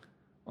advice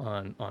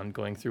on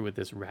going through with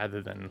this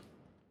rather than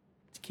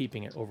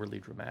keeping it overly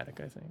dramatic,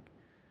 I think.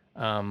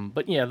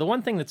 But yeah, the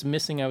one thing that's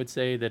missing, I would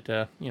say,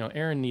 that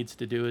Aaron needs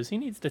to do is he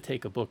needs to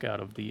take a book out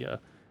of the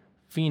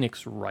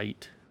Phoenix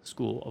Wright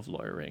School of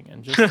Lawyering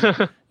and just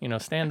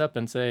stand up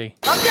and say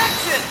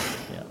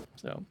objection. Yeah.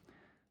 So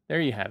there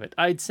you have it.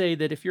 I'd say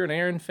that if you're an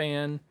Aaron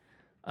fan,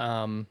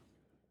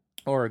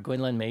 or a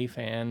Gwynlyn May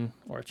fan,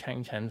 or a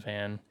Chang Chen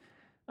fan,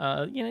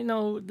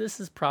 this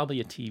is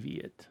probably a TV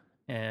it,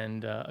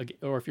 and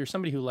or if you're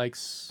somebody who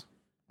likes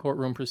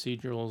courtroom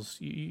procedurals,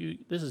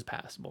 this is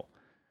passable.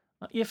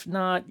 If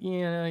not,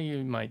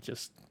 you might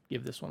just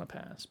give this one a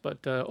pass.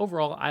 But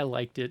overall, I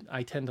liked it.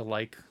 I tend to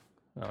like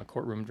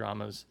courtroom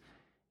dramas,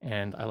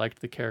 and I liked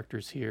the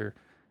characters here.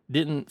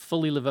 Didn't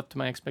fully live up to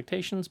my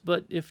expectations,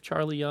 but if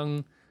Charlie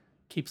Young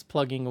keeps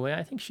plugging away,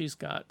 I think she's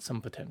got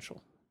some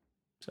potential.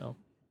 So,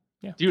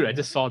 yeah. Dude, I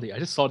just saw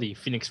the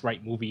Phoenix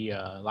Wright movie,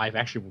 live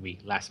action movie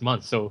last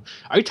month. So,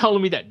 are you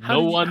telling me that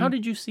How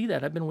did you see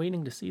that? I've been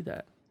waiting to see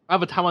that. I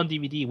have a Taiwan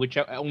DVD which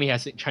only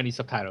has Chinese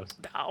subtitles.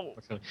 Oh.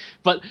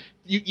 But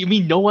you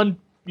mean no one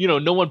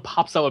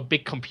pops out a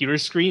big computer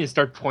screen and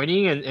start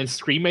pointing and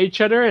scream at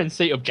each other and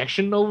say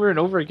objection over and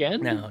over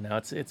again? No,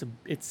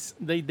 it's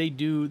they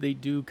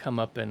do come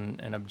up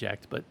and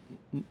object, but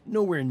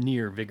nowhere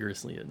near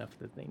vigorously enough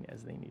as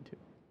they need to.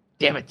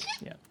 Damn it.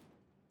 Yeah.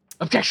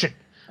 Objection.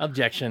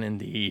 Objection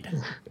indeed.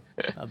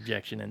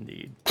 Objection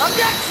indeed.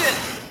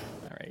 Objection.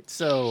 All right.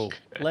 So,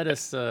 let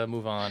us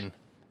move on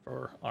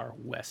for our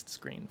West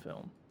Screen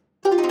film.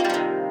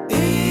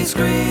 East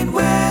Screen,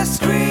 West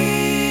Screen.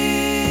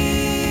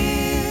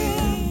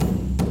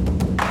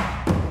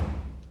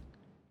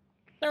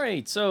 All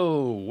right,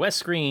 so West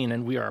Screen,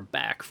 and we are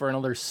back for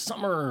another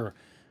summer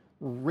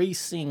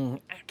racing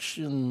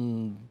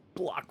action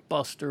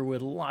blockbuster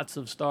with lots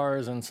of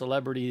stars and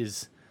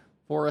celebrities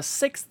for a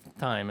sixth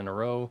time in a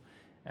row,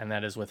 and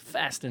that is with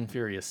Fast and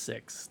Furious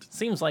 6. It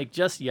seems like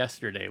just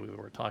yesterday we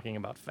were talking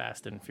about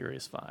Fast and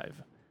Furious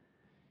 5.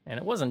 And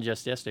it wasn't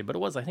just yesterday, but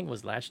I think it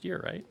was last year,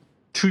 right?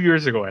 2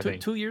 years ago, I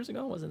think. 2 years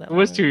ago? Was it that? It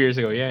was 2 years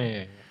ago,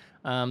 yeah.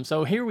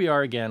 So here we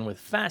are again with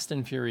Fast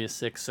and Furious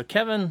 6. So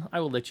Kevin, I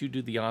will let you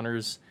do the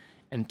honors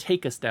and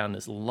take us down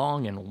this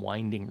long and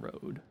winding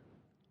road.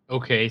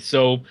 Okay,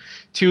 so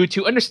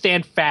to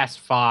understand Fast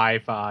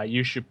 5,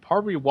 you should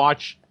probably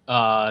watch,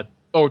 or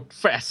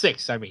Fast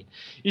 6, I mean.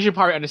 You should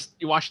probably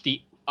watch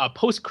the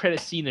post-credit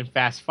scene in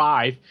Fast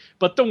 5,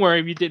 but don't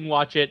worry if you didn't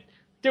watch it,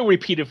 they'll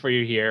repeat it for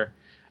you here.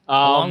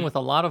 Along with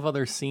a lot of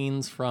other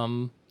scenes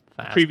from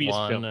Fast previous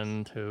 1 films.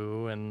 and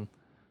 2 and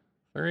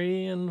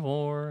 3 and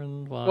 4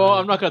 and 5. Well,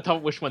 I'm not going to tell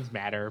which ones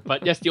matter,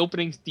 but yes, the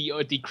openings,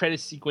 the credit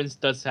sequence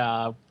does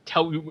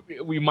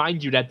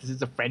remind you that this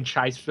is a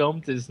franchise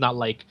film. This is not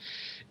like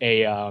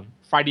a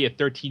Friday the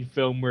 13th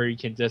film where you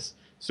can just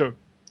sort of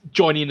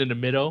join in the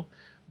middle.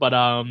 But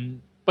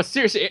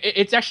seriously,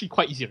 it's actually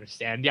quite easy to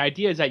understand. The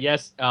idea is that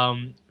yes,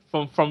 from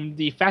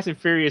the Fast and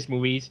Furious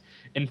movies,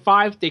 in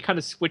 5 they kind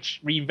of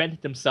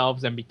reinvented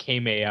themselves and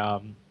became a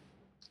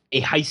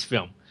heist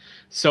film.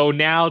 So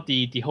now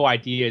the whole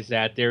idea is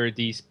that there are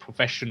these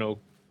professional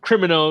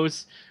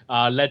criminals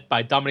led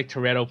by Dominic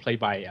Toretto, played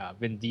by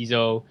Vin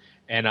Diesel,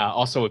 and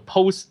also a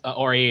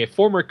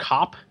former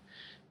cop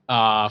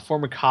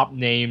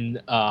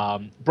named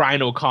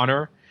Brian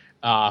O'Connor,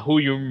 who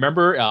you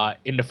remember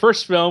in the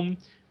first film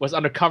was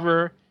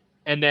undercover,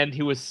 and then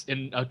he was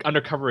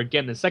undercover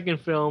again in the second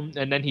film,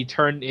 and then he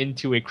turned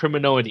into a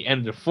criminal at the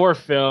end of the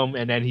fourth film,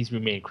 and then he's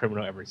remained a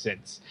criminal ever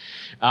since.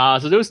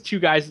 So those two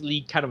guys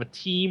lead kind of a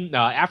team.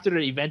 After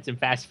the events in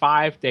Fast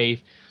 5, the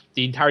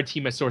entire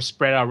team has sort of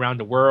spread out around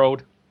the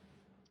world.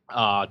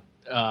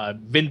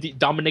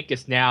 Dominic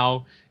is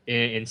now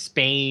in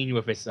Spain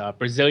with his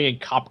Brazilian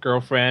cop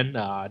girlfriend.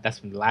 That's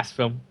from the last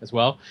film as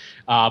well.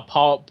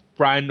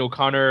 Brian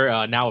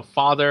O'Connor, now a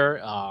father,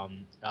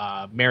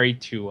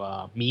 married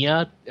to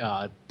Mia,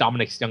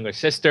 Dominic's younger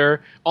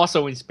sister,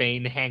 also in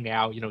Spain, hang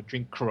out,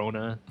 drink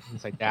Corona,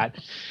 things like that.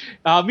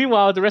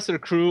 Meanwhile, the rest of the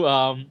crew,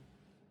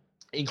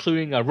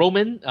 including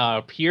Roman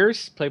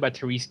Pierce, played by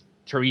Tyrese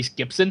Therese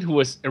Gibson, who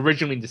was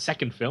originally in the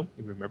second film,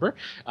 if you remember.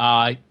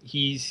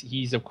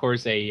 He's of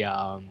course a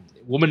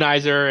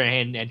womanizer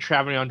and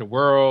traveling around the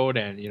world,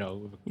 and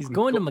he's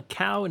going to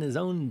Macau in his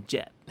own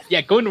jet.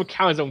 Yeah, going to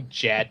Macau in his own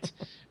jet.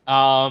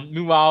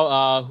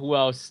 Meanwhile, who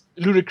else?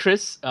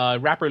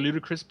 Ludacris, rapper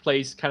Ludacris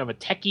plays kind of a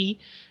techie.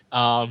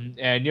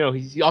 And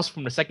he's also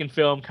from the second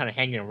film, kind of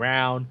hanging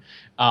around.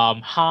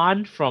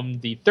 Han from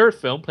the third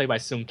film, played by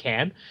Sung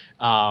Kan,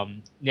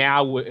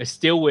 now is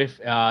still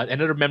with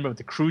another member of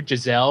the crew,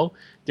 Giselle.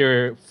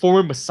 They're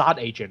former Mossad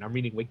agent. I'm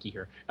reading wiki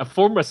here. A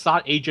former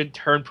Mossad agent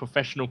turned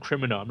professional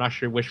criminal. I'm not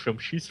sure which film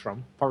she's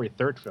from. Probably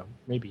third film,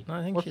 maybe. No,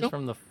 I think Fourth she's film?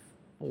 from the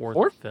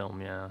fourth film,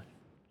 yeah.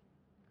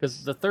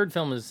 Because the third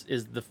film is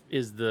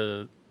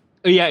the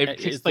Oh, yeah, it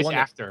is takes the place one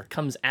that after.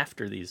 comes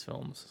after these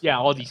films. Yeah,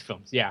 all these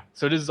films. Yeah,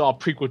 so this is all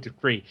prequel to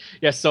 3.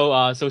 Yeah,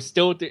 so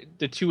still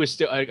the two is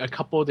still a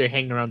couple. They're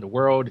hanging around the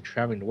world, they're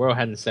traveling the world,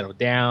 hadn't settled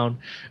down.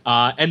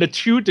 And the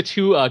two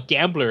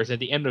gamblers at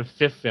the end of the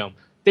fifth film,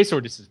 they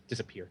sort of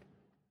disappeared.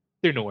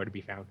 They're nowhere to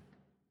be found.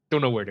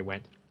 Don't know where they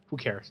went. Who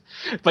cares?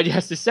 But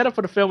yes, the setup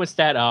for the film is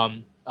that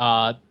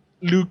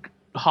Luke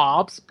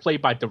Hobbs,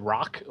 played by The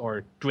Rock,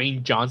 or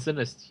Dwayne Johnson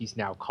as he's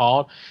now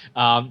called,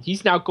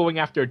 he's now going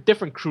after a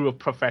different crew of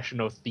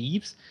professional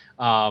thieves,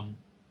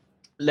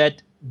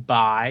 led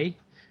by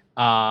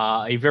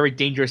a very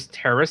dangerous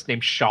terrorist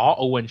named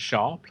Owen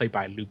Shaw, played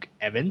by Luke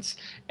Evans.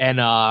 And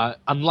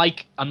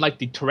unlike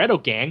the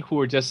Toretto gang, who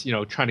are just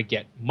trying to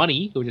get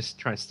money, who are just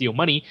trying to steal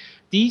money,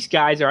 these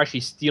guys are actually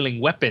stealing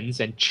weapons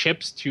and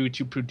chips to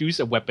produce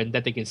a weapon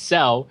that they can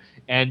sell,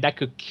 and that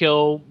could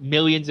kill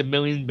millions and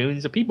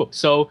millions of people.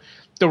 So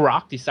The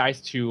Rock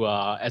decides to,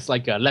 as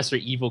like a lesser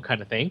evil kind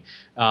of thing,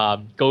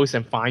 goes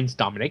and finds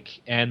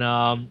Dominic and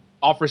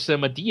offers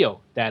him a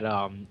deal that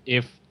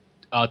if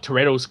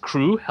Toretto's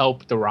crew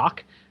help The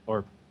Rock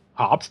or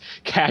Hobbs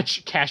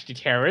catch the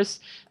terrorists,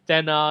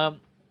 then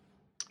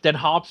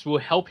Hobbs will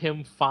help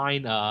him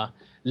find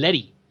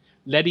Letty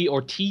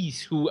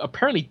Ortiz, who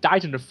apparently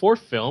died in the fourth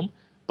film,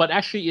 but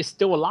actually is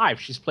still alive.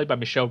 She's played by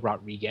Michelle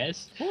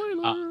Rodriguez.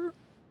 Spoiler.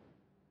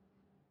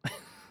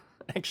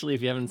 Actually,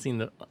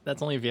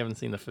 that's only if you haven't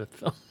seen the fifth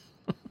film.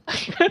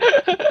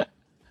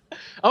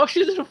 Oh,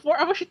 she's in the fourth.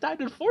 Oh, she died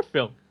in the fourth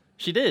film.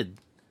 She did.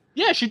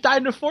 Yeah, she died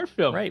in the fourth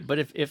film. Right, but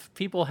if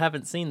people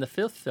haven't seen the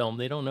fifth film,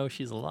 they don't know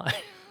she's alive.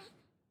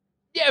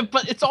 Yeah,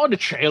 but it's all in the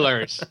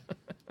trailers.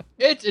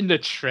 It's in the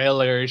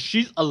trailers.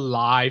 She's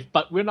alive,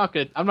 but I'm not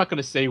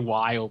gonna say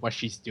why or what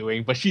she's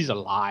doing, but she's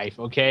alive.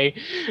 Okay,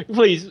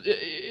 please.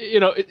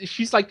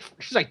 She's like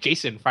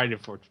Jason Friday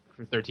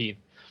the 13th.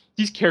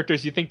 These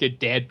characters, you think they're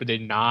dead, but they're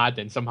not,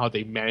 and somehow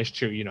they manage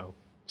to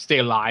stay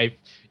alive,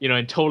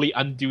 and totally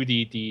undo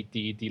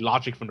the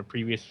logic from the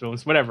previous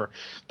films, whatever.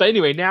 But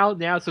anyway, now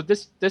so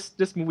this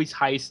movie's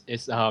heist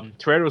is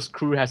Toretto's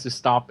crew has to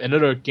stop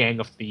another gang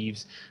of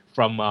thieves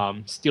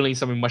from stealing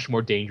something much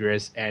more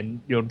dangerous,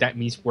 and that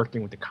means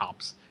working with the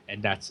cops,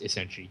 and that's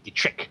essentially the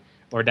trick,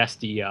 or that's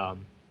the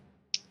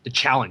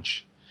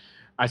challenge,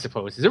 I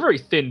suppose. It's a very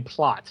thin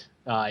plot.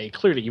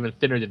 Clearly even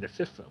thinner than the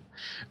fifth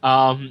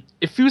film.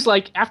 It feels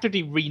like after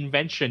the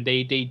reinvention,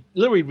 they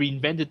literally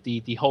reinvented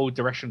the whole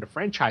direction of the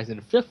franchise in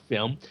the fifth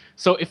film.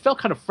 So it felt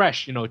kind of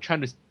fresh,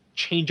 trying to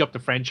change up the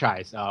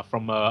franchise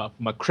from a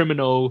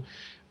criminal,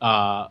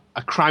 a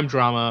crime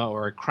drama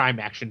or a crime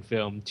action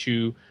film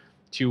to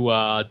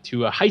a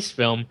heist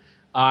film.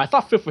 I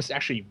thought fifth was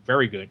actually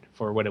very good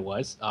for what it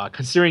was,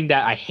 considering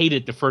that I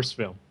hated the first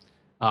film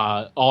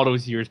all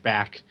those years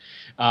back.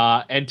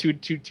 And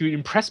to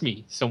impress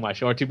me so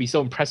much, or to be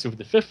so impressed with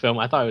the fifth film,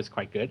 I thought it was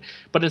quite good.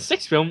 But in the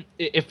sixth film,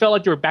 it felt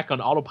like they were back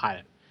on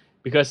autopilot,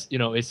 because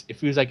it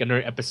feels like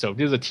another episode.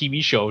 This is a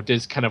TV show.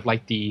 This is kind of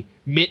like the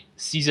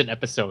mid-season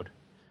episode,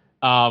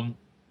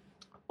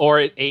 or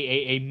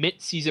a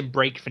mid-season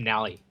break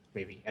finale,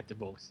 maybe at the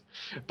most.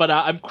 But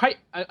I'm quite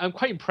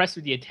impressed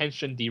with the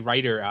attention the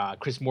writer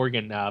Chris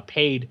Morgan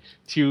paid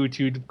to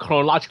the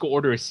chronological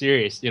order of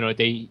series.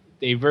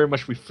 They very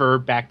much refer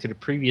back to the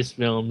previous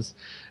films,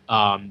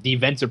 the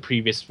events of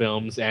previous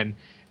films, and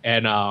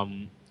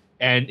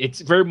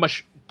it's very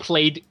much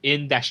played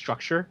in that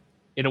structure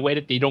in a way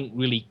that they don't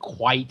really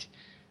quite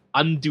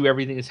undo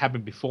everything that's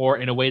happened before,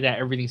 in a way that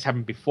everything's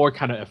happened before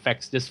kind of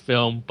affects this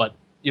film, but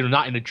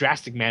not in a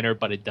drastic manner,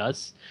 but it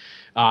does.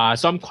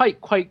 So I'm quite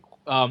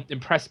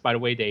impressed by the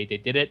way they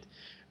did it.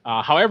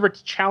 However,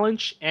 the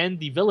challenge and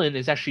the villain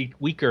is actually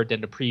weaker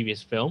than the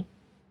previous film.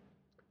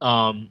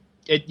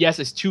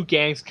 It's two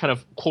gangs kind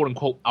of quote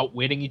unquote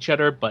outwitting each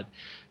other, but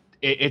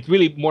it's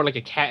really more like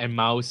a cat and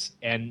mouse,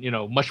 and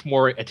much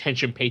more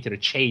attention paid to the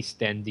chase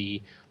than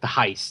the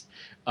heist.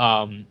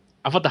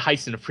 I thought the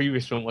heist in the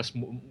previous film was,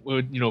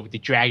 the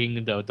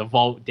dragging the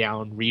vault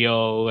down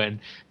Rio, and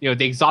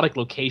the exotic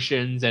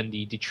locations and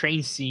the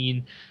train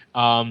scene.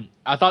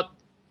 I thought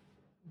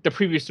the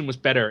previous one was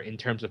better in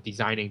terms of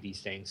designing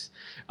these things.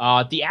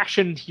 The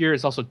action here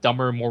is also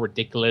dumber, more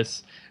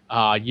ridiculous.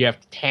 You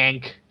have the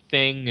tank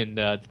thing and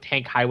the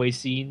tank highway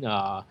scene,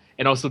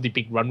 and also the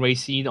big runway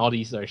scene. All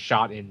these are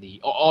shot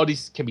all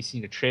these can be seen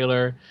in the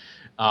trailer.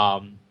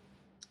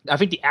 I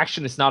think the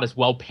action is not as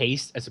well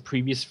paced as the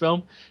previous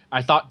film.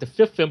 I thought the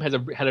fifth film had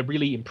a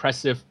really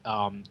impressive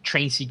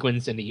train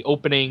sequence in the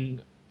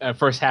opening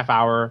first half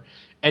hour,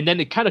 and then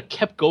it kind of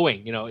kept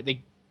going.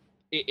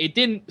 It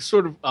didn't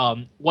sort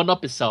of one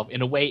up itself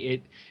in a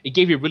way. It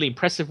gave you a really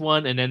impressive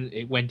one, and then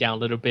it went down a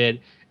little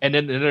bit, and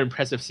then another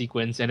impressive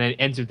sequence, and then it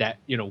ends with that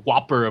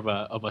whopper of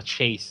a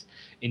chase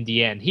in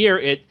the end. Here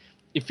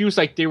it feels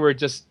like they were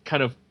just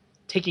kind of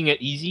taking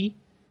it easy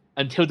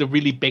until the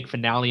really big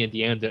finale at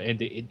the end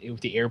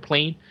of the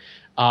airplane.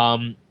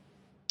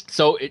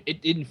 So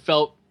it didn't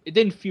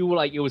feel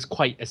like it was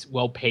quite as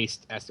well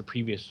paced as the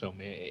previous film.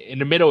 In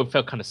the middle, it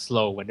felt kind of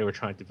slow when they were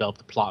trying to develop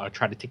the plot or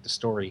try to take the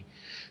story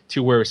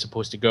to where it's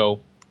supposed to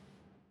go.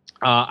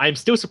 I'm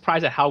still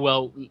surprised at how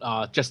well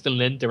Justin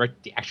Lin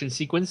directed the action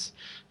sequence,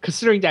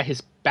 considering that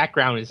his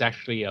background is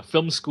actually a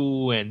film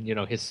school, and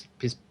his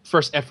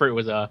first effort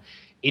was a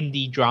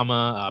indie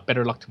drama,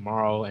 Better Luck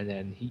Tomorrow, and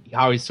then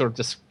how he sort of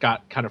just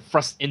got kind of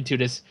thrust into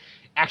this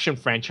action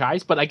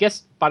franchise. But I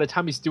guess by the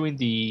time he's doing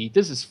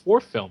this is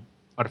fourth film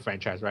of the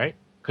franchise, right?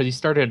 Because he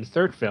started in the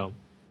third film.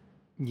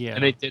 Yeah.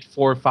 And they did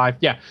 4 or 5.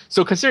 Yeah.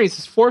 So considering it's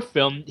his fourth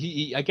film,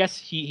 I guess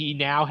he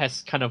now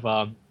has kind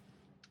of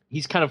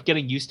he's kind of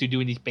getting used to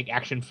doing these big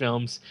action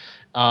films,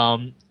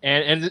 and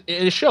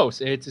it shows.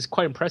 It's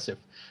quite impressive.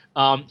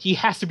 He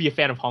has to be a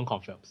fan of Hong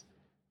Kong films,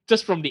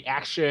 just from the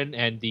action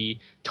and the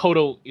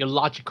total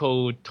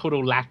illogical,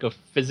 total lack of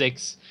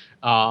physics,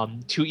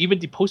 to even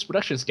the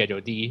post-production schedule.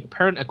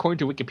 According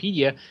to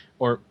Wikipedia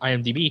or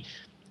IMDb,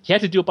 he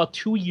had to do about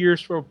 2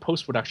 years for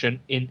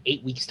post-production in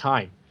 8 weeks'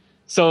 time.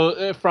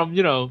 So from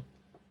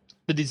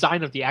the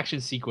design of the action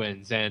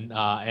sequence and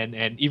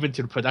even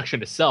to the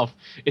production itself,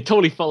 it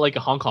totally felt like a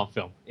Hong Kong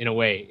film in a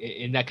way,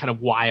 in that kind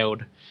of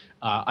wild,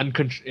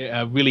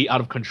 really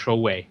out of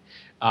control way.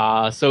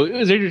 So it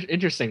was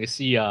interesting to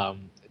see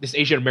this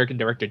Asian American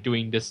director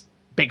doing this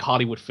big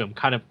Hollywood film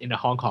kind of in a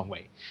Hong Kong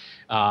way,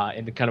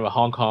 in the kind of a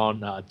Hong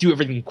Kong do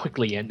everything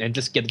quickly and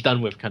just get it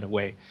done with kind of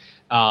way,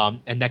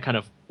 and that kind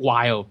of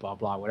wild blah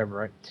blah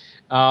whatever,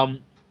 right?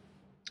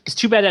 It's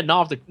too bad that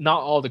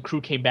not all the crew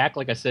came back.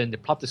 Like I said in the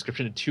plot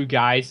description, the two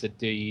guys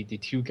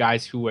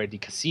who were at the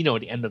casino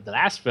at the end of the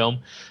last film,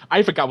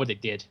 I forgot what they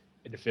did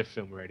in the fifth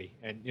film already,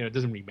 and it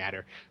doesn't really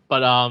matter.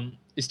 But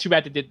it's too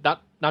bad they did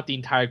not the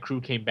entire crew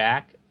came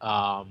back.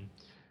 But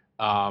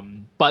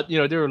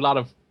there were a lot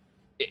of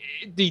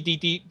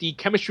the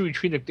chemistry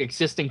between the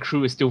existing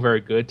crew is still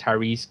very good.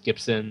 Tyrese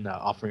Gibson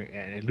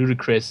and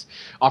Ludacris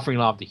offering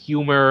a lot of the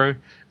humor.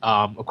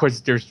 Of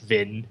course, there's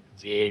Vin.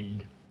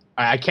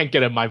 I can't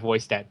get my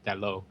voice that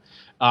low.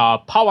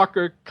 Paul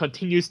Walker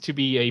continues to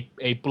be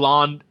a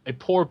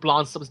poor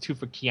blonde substitute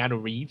for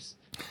Keanu Reeves.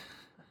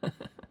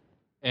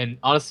 And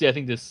honestly, I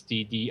think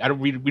we don't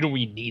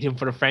really need him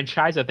for the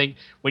franchise. I think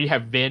when you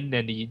have Vin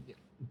and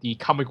the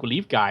comic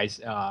relief guys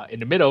in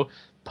the middle,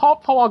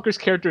 Paul Walker's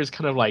character is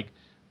kind of like,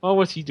 oh,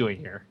 what's he doing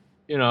here?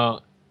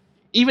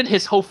 Even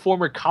his whole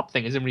former cop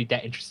thing isn't really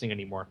that interesting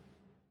anymore.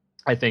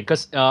 I think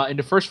because in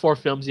the first 4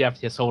 films you have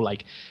his whole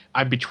like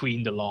I'm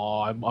between the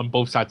law, I'm on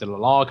both sides of the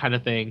law kind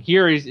of thing.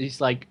 Here he's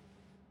like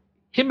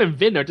him and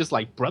Vin are just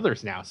like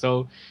brothers now,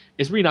 so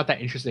it's really not that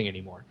interesting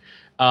anymore.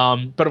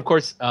 But of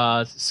course,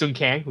 Sung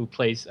Kang, who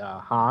plays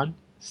Han,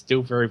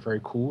 still very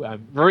very cool.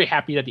 I'm very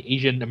happy that the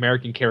Asian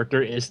American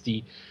character is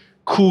the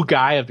cool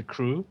guy of the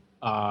crew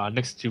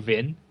next to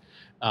Vin.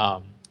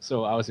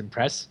 So I was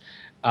impressed.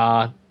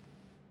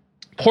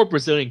 Poor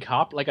Brazilian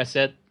cop, like I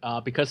said,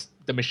 because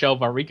the Michelle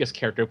Rodriguez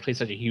character plays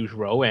such a huge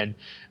role, and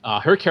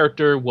her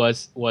character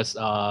was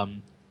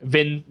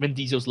Vin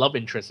Diesel's love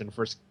interest in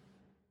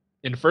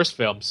the first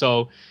film.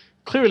 So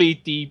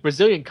clearly, the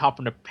Brazilian cop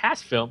from the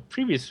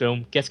previous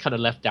film, gets kind of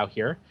left out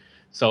here.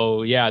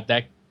 So yeah,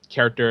 that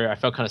character, I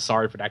felt kind of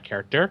sorry for that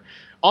character.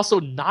 Also,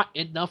 not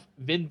enough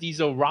Vin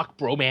Diesel Rock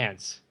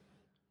bromance,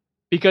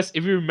 because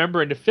if you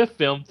remember in the fifth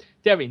film,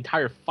 they have an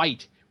entire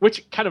fight,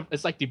 which kind of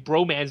is like the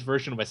bromance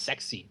version of a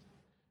sex scene.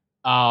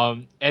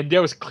 And there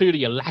was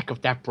clearly a lack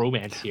of that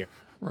bromance here.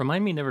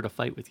 Remind me never to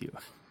fight with you.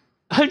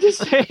 I'm just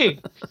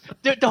saying,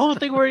 the whole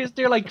thing where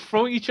they're like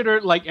throwing each other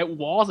like at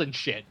walls and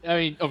shit. I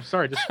mean, oh,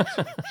 sorry.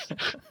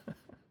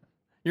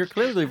 You're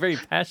clearly very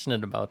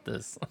passionate about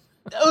this.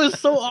 That was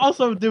so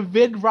awesome. The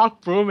Vin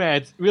Rock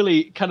bromance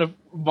really kind of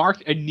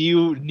marked a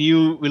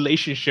new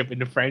relationship in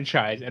the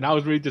franchise, and I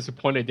was really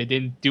disappointed they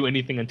didn't do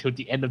anything until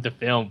the end of the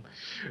film,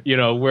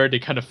 where they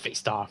kind of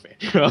faced off,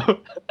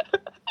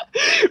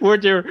 where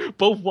they're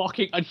both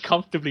walking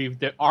uncomfortably with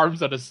their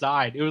arms on the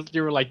side.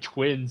 They were like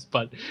twins,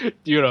 but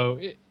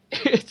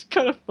it's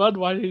kind of fun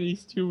watching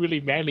these two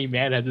really manly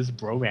men have this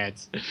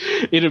bromance.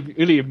 It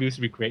really amused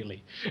me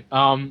greatly.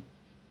 I'm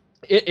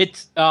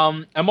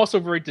also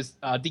very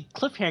the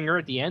cliffhanger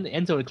at the end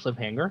of the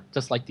cliffhanger,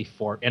 just like the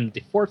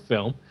fourth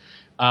film,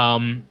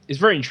 is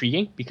very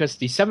intriguing because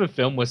the seventh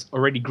film was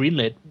already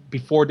greenlit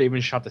before they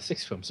even shot the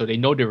sixth film, so they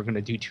know they were going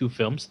to do 2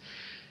 films.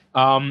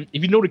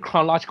 If you know the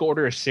chronological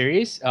order of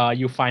series,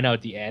 you'll find out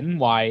at the end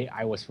why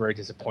I was very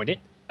disappointed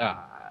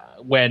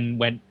when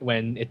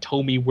it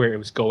told me where it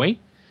was going.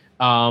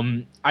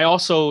 I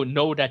also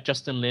know that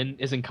Justin Lin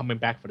isn't coming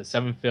back for the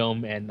seventh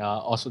film, and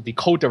also the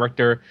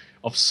co-director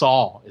of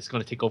Saw is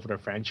going to take over the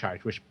franchise,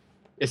 which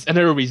is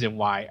another reason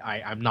why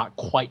I'm not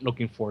quite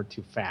looking forward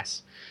to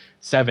Fast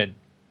 7.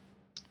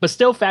 But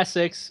still, Fast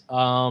 6,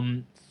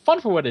 fun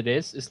for what it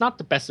is. It's not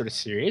the best of the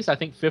series. I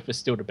think fifth is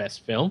still the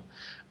best film.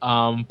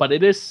 But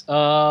it is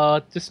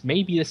this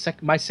may be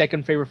my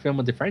second favorite film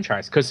of the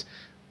franchise. Because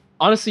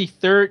honestly,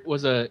 third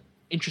was a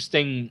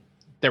interesting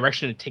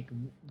direction to take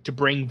to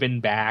bring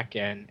Vin back,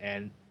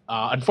 and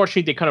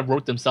unfortunately they kind of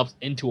wrote themselves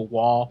into a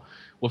wall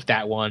with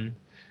that one,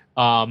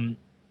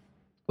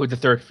 with the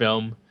third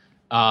film.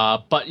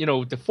 But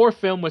the fourth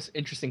film was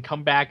interesting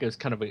comeback. It was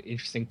kind of an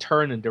interesting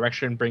turn in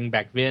direction, bringing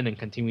back Vin and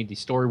continuing the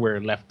story where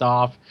it left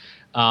off.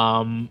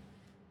 And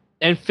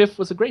fifth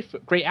was a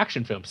great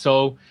action film.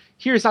 So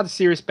here is not the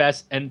series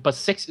best, but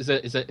six is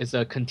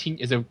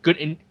a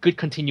good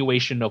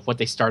continuation of what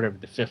they started with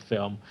the fifth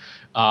film.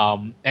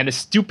 And as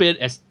stupid,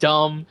 as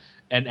dumb,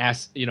 and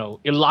as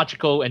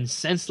illogical and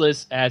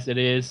senseless as it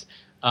is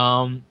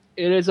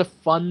a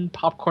fun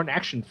popcorn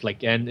action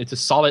flick, and it's a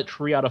solid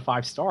 3 out of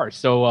 5 stars.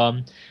 So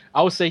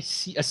I would say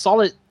see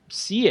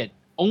it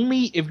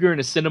only if you're in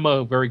a cinema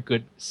with very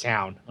good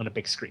sound on a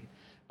big screen.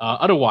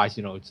 Otherwise,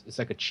 it's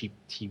like a cheap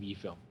TV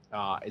film.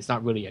 It's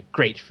not really a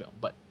great film,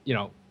 but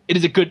it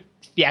is a good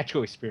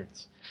theatrical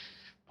experience.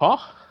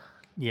 Paul?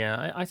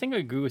 Yeah, I think I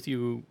agree with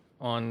you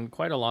on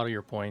quite a lot of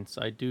your points.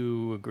 I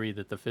do agree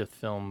that the fifth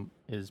film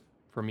is,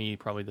 for me,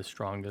 probably the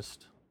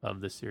strongest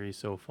of the series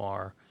so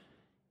far.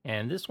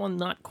 And this one,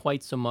 not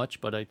quite so much,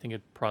 but I think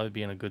it'd probably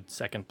be in a good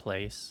second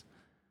place.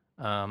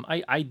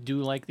 I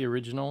do like the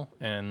original,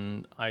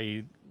 and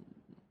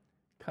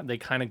they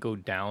kind of go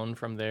down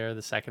from there,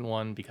 the second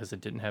one, because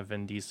it didn't have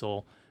Vin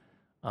Diesel.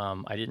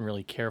 I didn't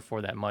really care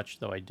for that much,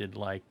 though I did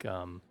like,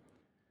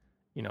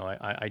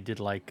 I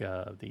did like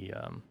the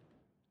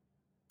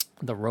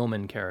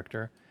Roman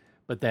character.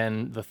 But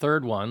then the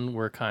third one,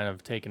 we're kind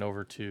of taken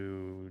over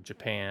to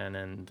Japan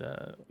and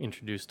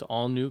introduced to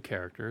all new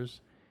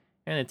characters.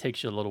 And it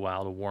takes you a little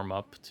while to warm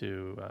up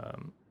to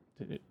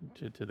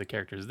the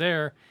characters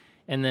there.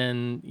 And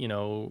then,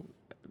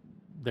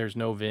 there's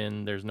no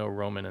Vin, there's no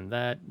Roman in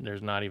that.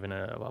 There's not even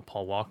a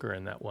Paul Walker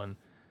in that one.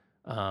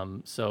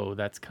 So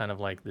that's kind of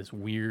like this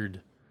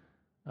weird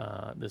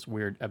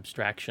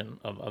abstraction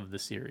of the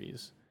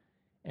series.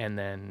 And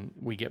then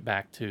we get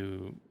back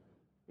to,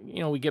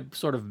 we get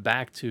sort of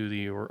back to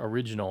the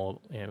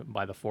original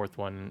by the fourth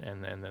one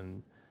and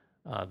then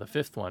the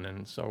fifth one.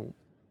 And so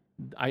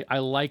I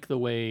like the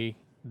way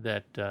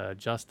that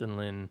Justin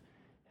Lin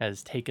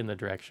has taken the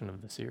direction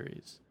of the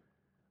series,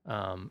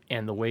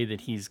 and the way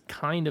that he's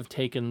kind of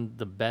taken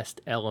the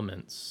best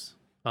elements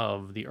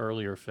of the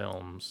earlier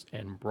films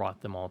and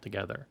brought them all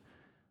together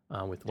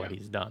with what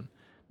he's done.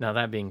 Now,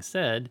 that being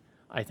said,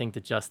 I think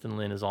that Justin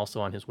Lin is also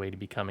on his way to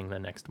becoming the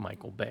next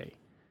Michael Bay,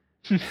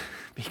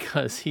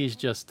 because he's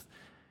just,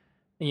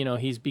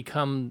 he's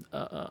become,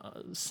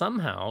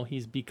 somehow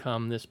he's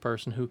become this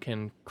person who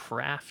can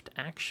craft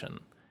action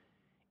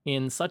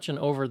in such an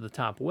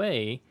over-the-top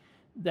way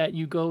that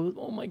you go,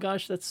 oh my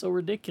gosh, that's so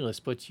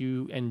ridiculous, but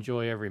you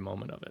enjoy every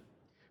moment of it.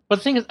 But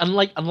the thing is,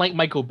 unlike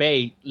Michael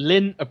Bay,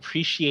 Lin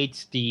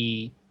appreciates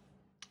the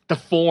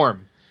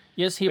form.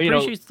 Yes, he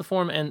appreciates the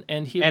form, and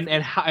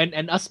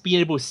us being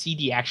able to see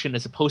the action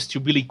as opposed to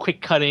really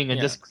quick cutting and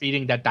just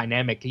creating that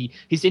dynamic.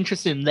 He's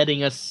interested in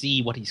letting us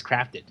see what he's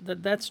crafted.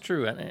 That's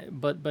true,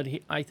 but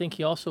I think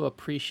he also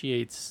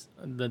appreciates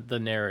the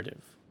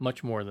narrative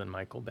much more than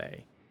Michael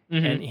Bay.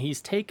 Mm-hmm. And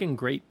he's taken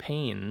great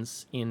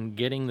pains in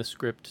getting the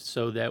script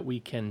so that we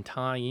can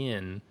tie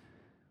in,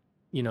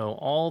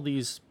 all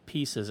these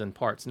pieces and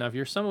parts. Now, if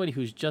you're somebody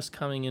who's just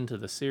coming into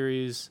the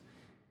series,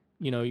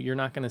 you're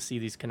not going to see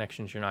these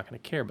connections. You're not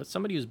going to care. But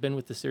somebody who's been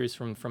with the series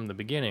from the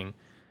beginning,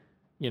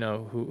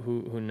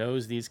 who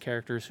knows these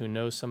characters, who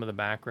knows some of the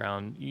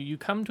background, you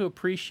come to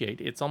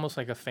appreciate. It's almost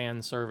like a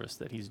fan service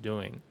that he's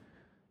doing,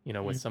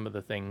 with some of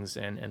the things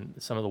and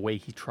some of the way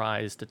he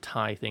tries to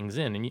tie things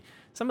in. And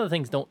some of the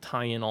things don't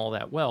tie in all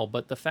that well,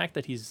 but the fact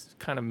that he's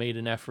kind of made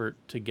an effort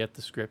to get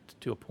the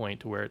script to a point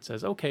to where it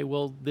says, okay,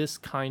 well, this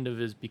kind of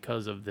is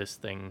because of this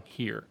thing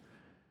here.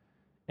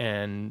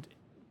 And,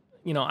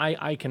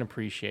 I can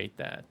appreciate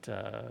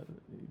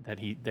that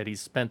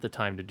he's spent the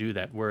time to do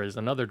that. Whereas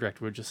another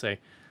director would just say,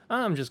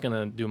 I'm just going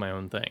to do my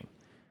own thing.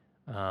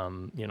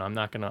 I'm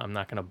not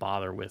gonna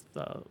bother with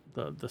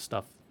the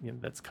stuff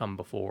that's come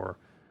before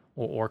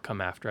or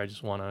come after. I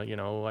just want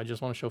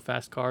to show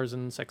fast cars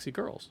and sexy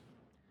girls.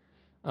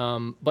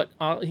 But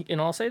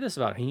I'll say this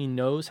about him: he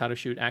knows how to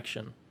shoot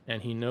action,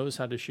 and he knows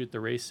how to shoot the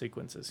race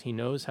sequences. He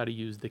knows how to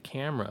use the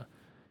camera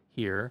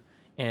here,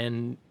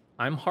 and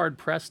I'm hard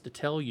pressed to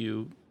tell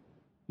you.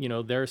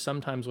 There are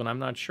some times when I'm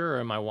not sure: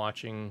 am I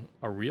watching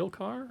a real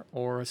car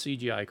or a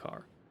CGI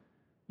car?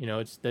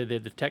 It's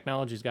the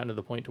technology's gotten to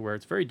the point to where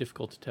it's very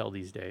difficult to tell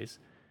these days.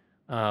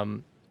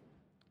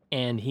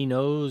 And he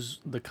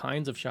knows the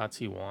kinds of shots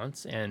he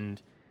wants.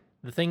 And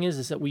the thing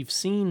is that we've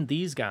seen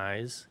these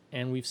guys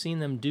and we've seen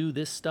them do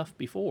this stuff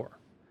before.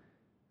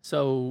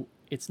 So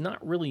it's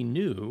not really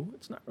new,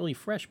 it's not really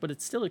fresh, but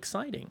it's still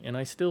exciting, and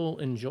I still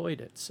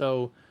enjoyed it.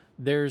 So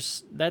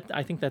there's that.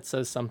 I think that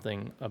says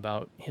something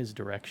about his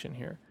direction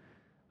here.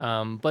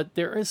 But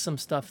there is some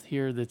stuff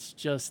here that's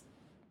just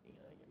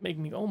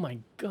making me, oh my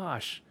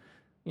gosh,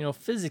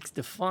 physics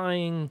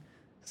defying.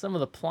 Some of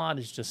the plot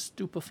is just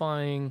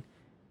stupefying,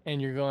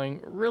 and you're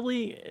going,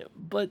 really?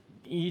 But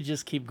you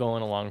just keep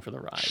going along for the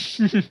ride.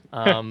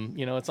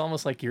 It's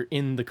almost like you're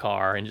in the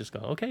car and just go,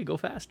 okay, go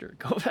faster,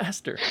 go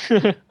faster.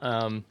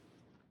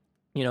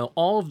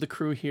 All of the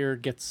crew here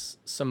gets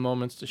some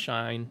moments to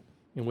shine,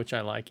 in which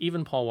I like.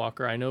 Even Paul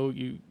Walker, I know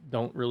you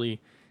don't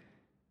really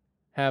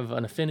have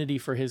an affinity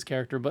for his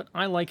character, but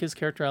I like his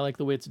character. I like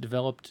the way it's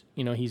developed.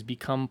 He's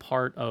become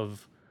part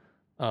of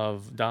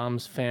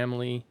Dom's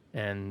family,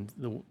 and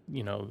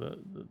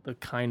the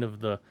kind of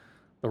the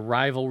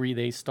rivalry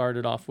they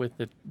started off with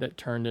that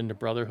turned into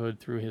brotherhood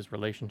through his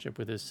relationship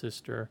with his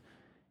sister.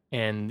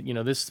 And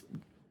this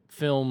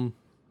film,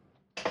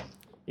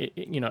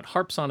 it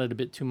harps on it a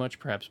bit too much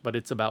perhaps, but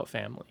it's about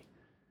family.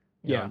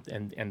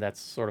 And that's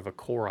sort of a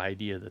core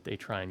idea that they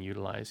try and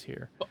utilize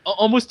here.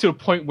 Almost to a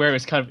point where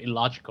it's kind of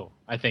illogical,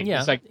 I think. Yeah.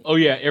 It's like, oh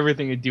yeah,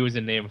 everything they do is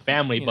in the name of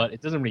family, but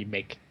it doesn't really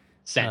make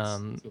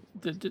sense.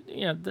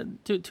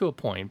 To a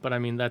point. But I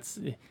mean, that's,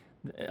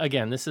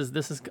 again, this is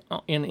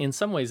in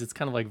some ways it's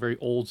kind of like very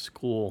old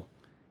school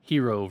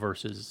hero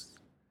versus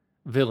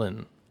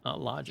villain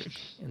logic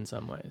in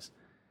some ways.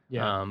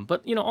 Yeah.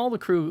 But all the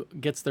crew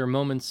gets their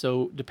moments,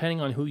 so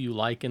depending on who you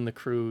like in the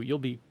crew, you'll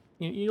be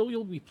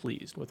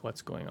pleased with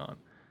what's going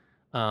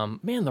on.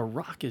 Man, The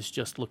Rock is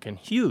just looking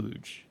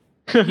huge.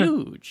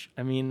 Huge.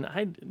 I mean,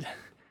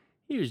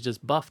 he was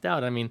just buffed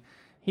out. I mean,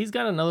 he's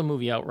got another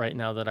movie out right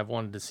now that I've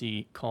wanted to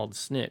see called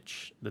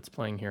Snitch that's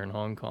playing here in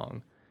Hong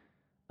Kong.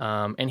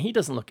 And he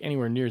doesn't look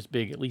anywhere near as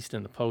big, at least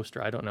in the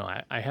poster. I don't know.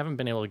 I haven't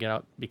been able to get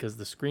out because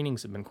the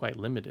screenings have been quite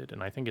limited,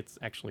 and I think it's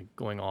actually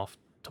going off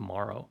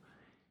tomorrow.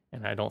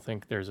 And I don't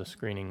think there's a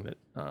screening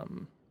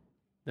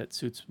that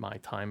suits my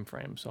time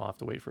frame, so I'll have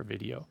to wait for a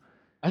video.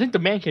 I think the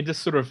man can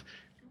just sort of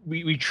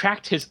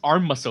retract his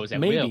arm muscles at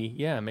will. Maybe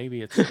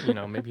it's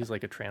maybe he's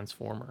like a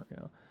transformer.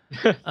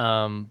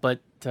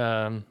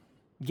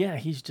 Yeah,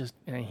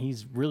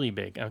 he's really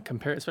big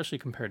especially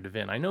compared to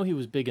Vin. I know he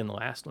was big in the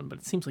last one, but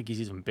it seems like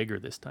he's even bigger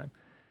this time.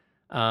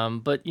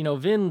 But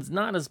Vin's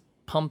not as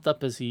pumped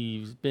up as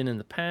he's been in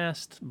the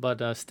past,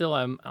 but still,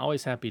 I'm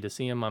always happy to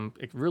see him. I'm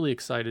really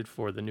excited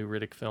for the new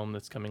Riddick film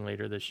that's coming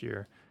later this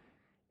year.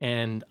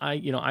 And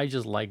I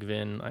just like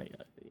Vin,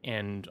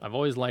 and I've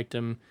always liked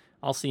him.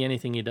 I'll see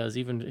anything he does,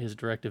 even his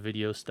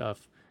direct-to-video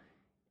stuff.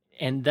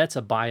 And that's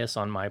a bias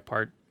on my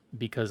part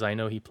because I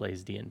know he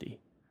plays D&D.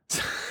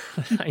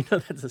 I know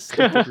that's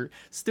a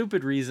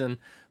stupid reason,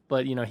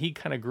 but he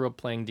kind of grew up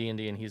playing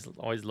D&D, and he's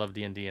always loved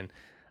D&D, and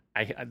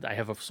I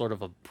have a sort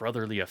of a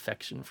brotherly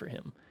affection for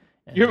him.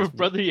 And you have a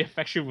brotherly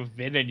affection with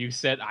Vin, and you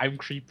said I'm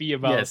creepy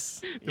about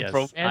yes,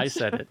 romance. I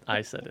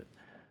said it.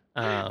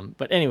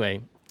 But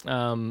anyway.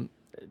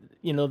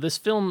 This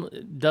film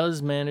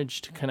does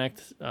manage to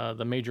connect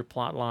the major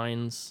plot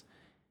lines,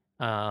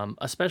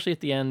 especially at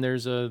the end.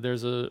 There's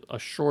a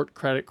short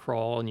credit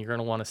crawl, and you're going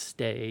to want to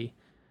stay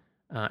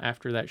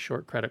after that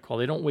short credit crawl.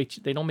 They don't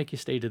make you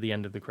stay to the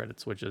end of the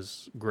credits, which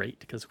is great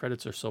because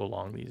credits are so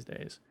long these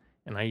days,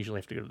 and I usually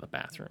have to go to the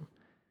bathroom.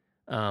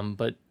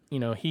 But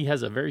he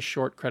has a very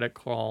short credit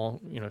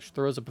crawl.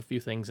 Throws up a few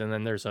things, and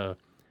then there's the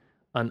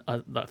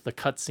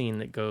cut scene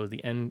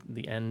the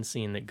end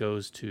scene that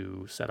goes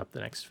to set up the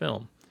next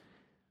film.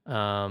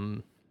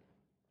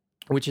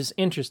 Which is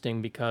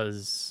interesting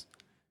because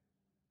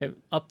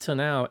up to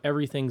now,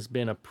 everything's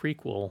been a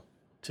prequel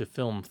to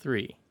film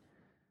 3,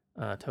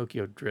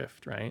 Tokyo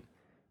Drift, right?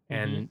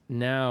 And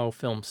now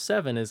film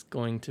 7 is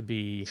going to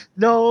be...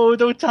 No,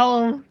 don't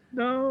tell him.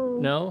 No.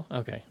 No?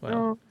 Okay,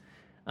 well.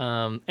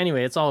 No.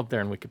 Anyway, it's all up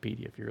there in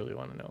Wikipedia if you really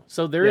want to know.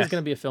 So there is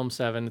going to be a film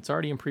 7. It's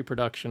already in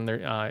pre-production.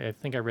 I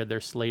think I read they're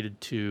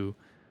slated to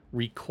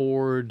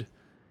record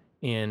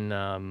in...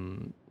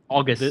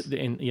 August.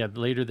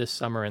 Later this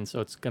summer, and so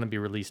it's going to be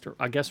released,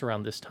 I guess,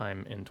 around this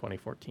time in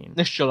 2014.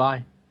 This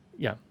July.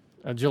 Yeah,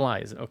 July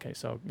is okay.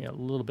 So a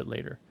little bit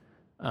later.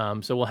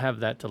 So we'll have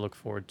that to look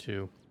forward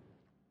to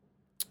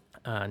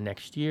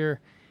next year.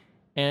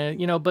 And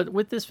but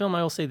with this film,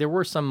 I will say there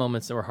were some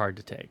moments that were hard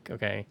to take.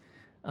 Okay,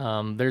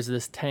 there's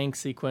this tank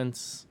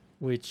sequence,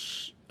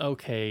 which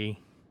they're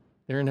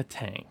in a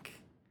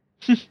tank.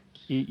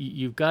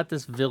 You've got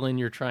this villain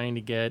you're trying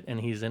to get,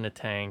 and he's in a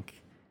tank.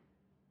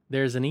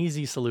 There's an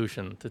easy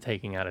solution to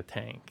taking out a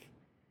tank,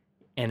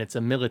 and it's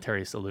a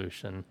military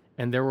solution.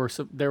 And there were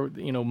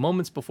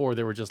moments before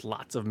there were just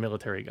lots of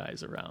military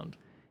guys around,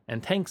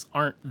 and tanks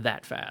aren't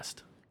that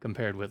fast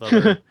compared with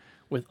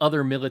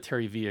other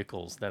military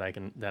vehicles that I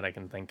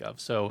can think of.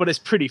 So, but it's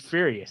pretty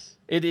furious.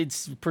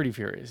 It's pretty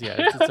furious. Yeah,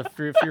 it's a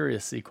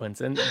furious sequence,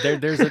 and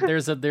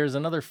there's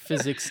another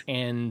physics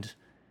and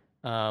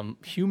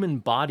human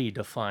body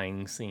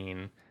defying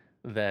scene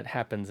that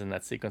happens in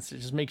that sequence. It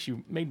just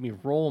made me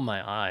roll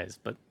my eyes,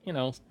 but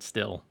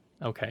still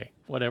okay,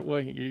 whatever.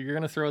 You're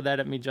gonna throw that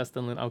at me,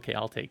 Justin Lin? Okay,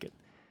 I'll take it.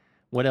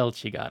 What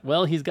else you got?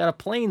 Well, he's got a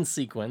plane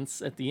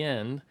sequence at the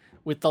end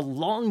with the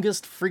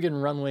longest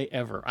friggin' runway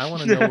ever. I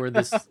want to know where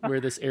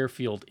this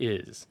airfield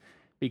is,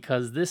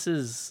 because this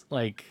is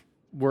like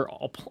where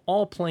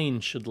all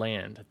planes should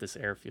land at this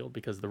airfield,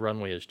 because the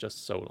runway is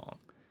just so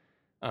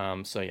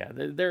long. So yeah,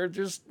 they're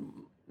just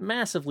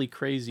massively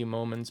crazy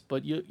moments,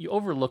 but you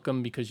overlook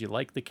them because you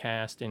like the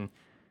cast, and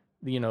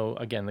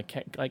again,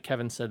 like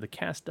Kevin said, the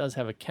cast does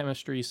have a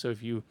chemistry. So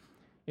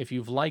if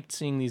you've liked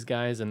seeing these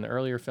guys in the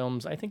earlier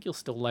films, I think you'll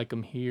still like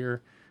them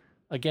here.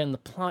 Again, the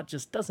plot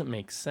just doesn't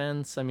make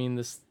sense. I mean,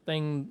 this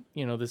thing,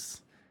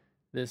 this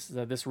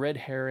red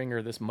herring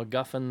or this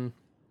MacGuffin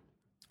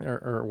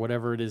or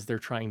whatever it is they're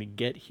trying to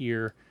get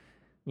here,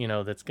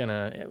 that's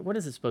gonna, what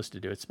is it supposed to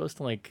do? It's supposed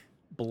to like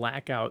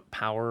black out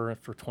power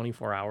for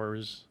 24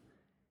 hours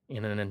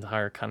in an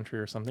entire country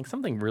or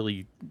something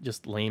really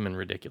just lame and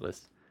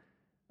ridiculous.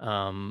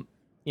 And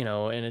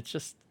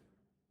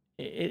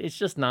it's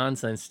just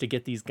nonsense to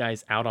get these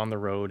guys out on the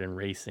road and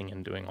racing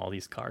and doing all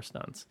these car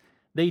stunts.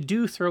 They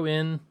do throw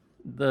in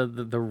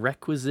the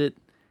requisite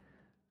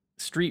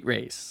street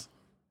race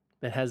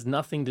that has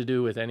nothing to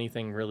do with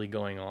anything really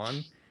going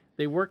on.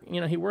 He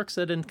works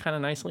it in kind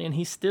of nicely, and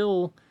he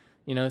still,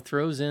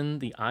 throws in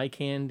the eye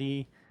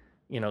candy,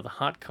 the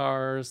hot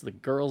cars, the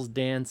girls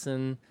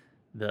dancing,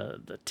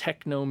 the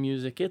techno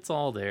music. It's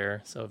all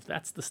there. So if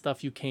that's the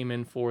stuff you came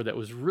in for that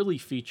was really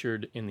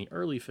featured in the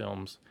early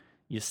films,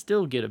 you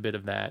still get a bit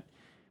of that.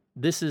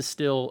 This is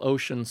still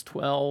Ocean's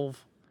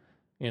 12.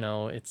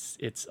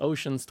 It's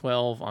Ocean's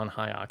 12 on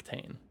high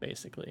octane,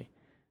 basically.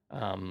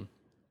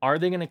 Are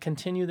they going to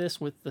continue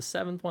this with the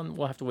seventh one?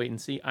 We'll have to wait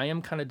and see. I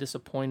am kind of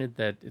disappointed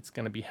that it's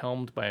going to be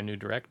helmed by a new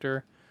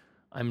director.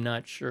 I'm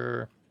not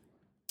sure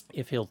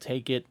if he'll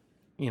take it,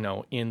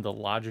 in the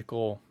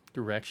logical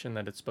direction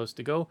that it's supposed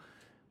to go.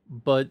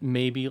 But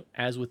maybe,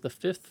 as with the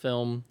fifth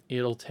film,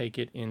 it'll take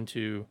it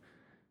into,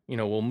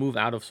 we'll move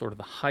out of sort of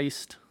the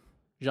heist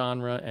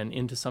genre and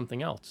into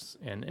something else.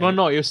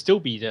 No, it'll still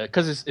be there,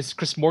 because it's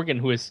Chris Morgan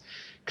who is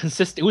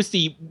consistent. Who's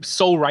the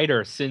sole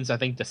writer since I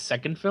think the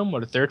second film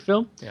or the third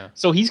film. Yeah.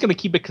 So he's going to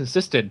keep it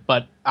consistent.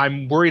 But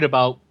I'm worried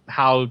about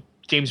how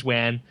James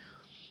Wan,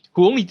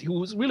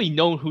 who's really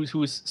known,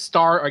 whose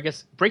star, I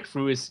guess,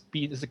 breakthrough is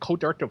the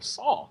co-director of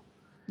Saw.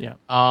 Yeah.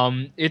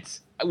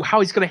 It's how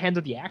he's going to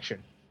handle the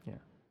action. Yeah.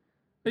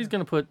 He's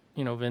going to put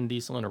Vin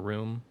Diesel in a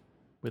room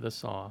with a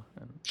saw,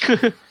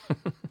 and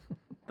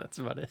that's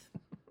about it.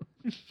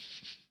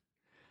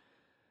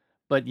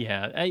 But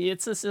yeah,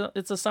 it's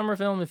a summer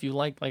film. If you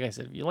like I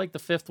said, if you like the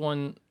fifth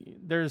one,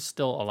 there's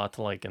still a lot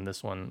to like in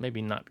this one.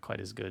 Maybe not quite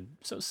as good.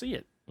 So see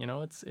it.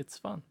 It's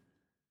fun.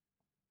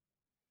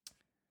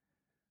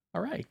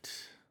 All right.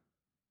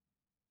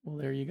 Well,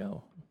 there you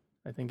go.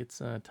 I think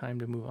it's time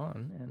to move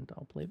on, and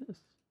I'll play this.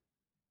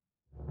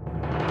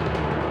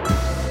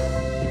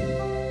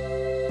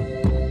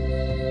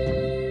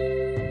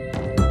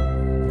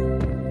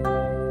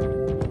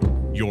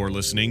 You're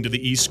listening to the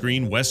East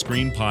Screen West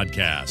Screen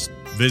podcast.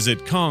 Visit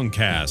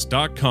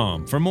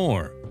Comcast.com for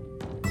more.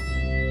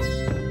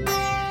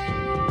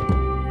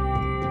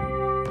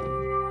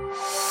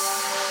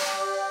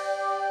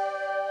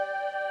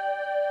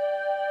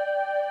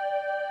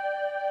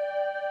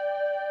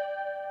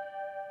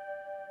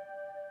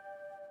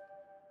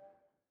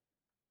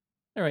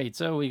 All right,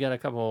 so we got a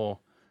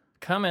couple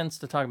comments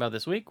to talk about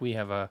this week. We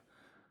have a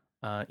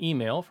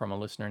email from a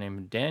listener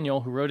named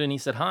Daniel who wrote in. He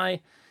said,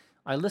 "Hi,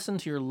 I listened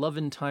to your Love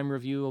in Time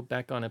review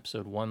back on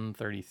episode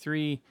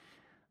 133.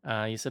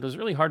 He said it was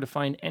really hard to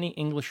find any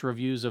English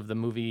reviews of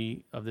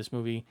this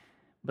movie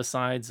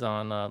besides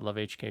on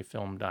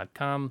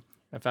lovehkfilm.com.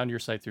 I found your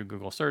site through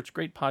Google search.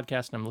 Great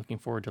podcast, and I'm looking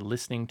forward to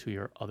listening to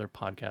your other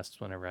podcasts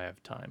whenever I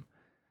have time."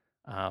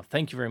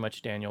 Thank you very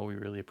much, Daniel. We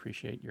really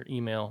appreciate your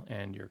email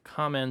and your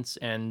comments.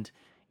 And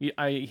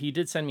he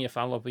did send me a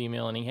follow-up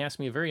email, and he asked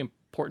me a very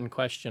important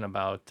question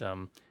about,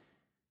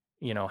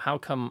 how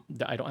come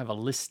I don't have a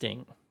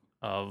listing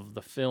of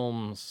the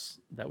films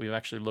that we've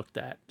actually looked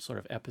at sort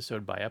of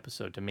episode by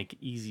episode to make it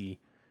easy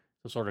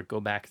to sort of go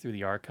back through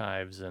the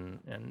archives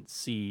and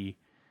see,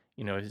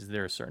 is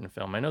there a certain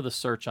film? I know the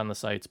search on the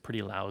site's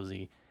pretty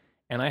lousy,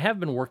 and I have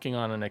been working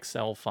on an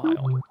Excel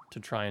file to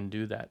try and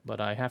do that, but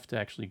I have to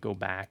actually go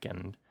back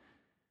and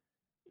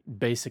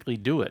basically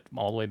do it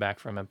all the way back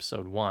from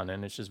episode 1,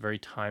 and it's just very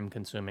time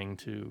consuming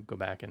to go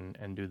back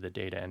and do the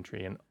data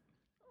entry, and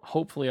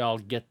hopefully I'll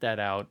get that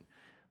out.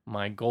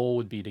 My goal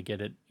would be to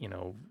get it,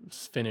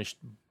 finished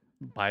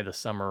by the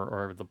summer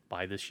or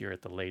by this year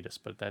at the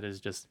latest. But that is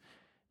just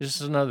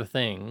another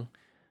thing,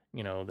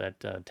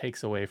 that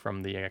takes away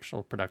from the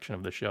actual production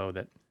of the show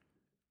that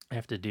I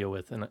have to deal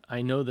with. And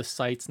I know the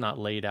site's not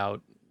laid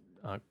out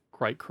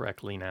quite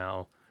correctly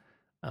now.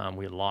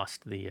 We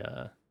lost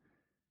the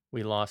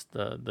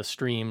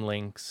stream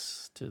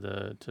links to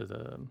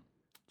the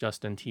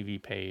Justin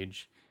TV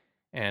page.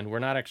 And we're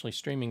not actually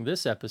streaming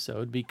this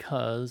episode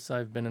because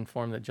I've been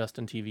informed that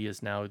Justin TV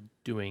is now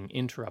doing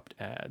interrupt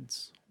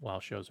ads while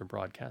shows are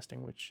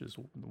broadcasting, which is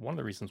one of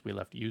the reasons we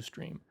left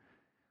Ustream.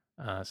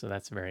 So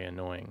that's very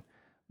annoying.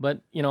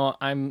 But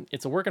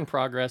it's a work in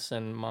progress,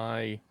 and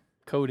my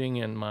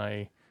coding and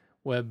my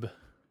web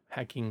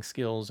hacking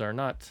skills are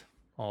not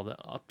all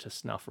up to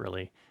snuff,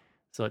 really.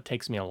 So it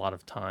takes me a lot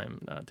of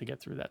time to get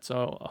through that.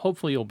 So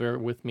hopefully you'll bear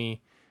with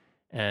me,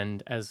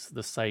 and as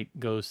the site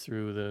goes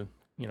through the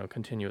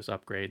continuous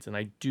upgrades, and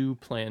I do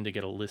plan to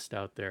get a list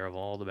out there of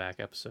all the back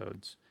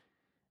episodes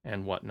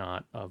and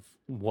whatnot of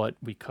what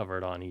we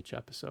covered on each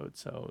episode,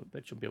 so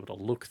that you'll be able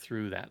to look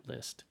through that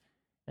list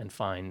and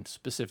find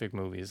specific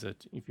movies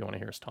that if you want to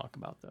hear us talk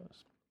about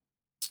those.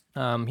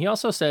 He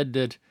also said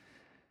that,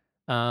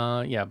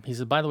 he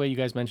said, by the way, you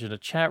guys mentioned a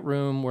chat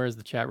room. Where's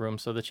the chat room?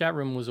 So the chat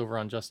room was over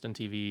on Justin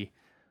TV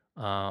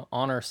on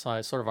our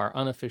site, sort of our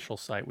unofficial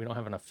site. We don't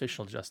have an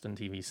official Justin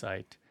TV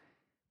site.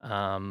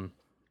 And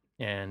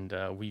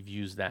we've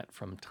used that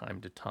from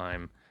time to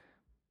time.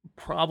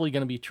 Probably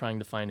going to be trying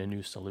to find a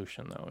new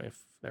solution, though, if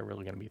they're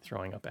really going to be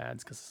throwing up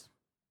ads, because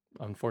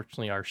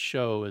unfortunately our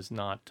show is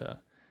not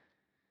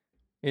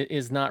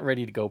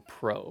ready to go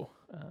pro,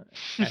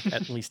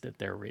 at least at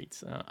their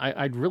rates.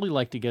 I'd really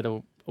like to get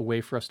a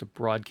way for us to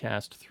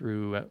broadcast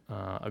through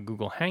a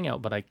Google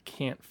Hangout, but I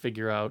can't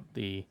figure out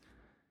the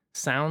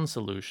sound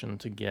solution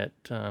to get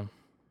the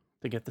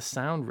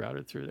sound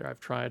routed through there. I've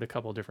tried a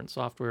couple of different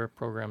software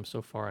programs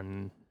so far,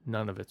 and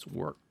none of it's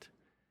worked.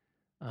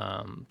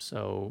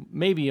 So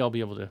maybe I'll be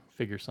able to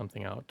figure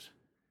something out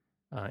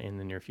in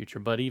the near future.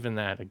 But even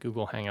that,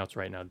 Google Hangouts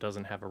right now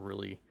doesn't have a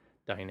really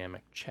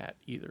dynamic chat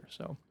either.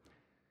 So,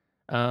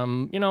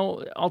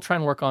 I'll try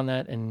and work on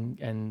that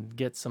and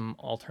get some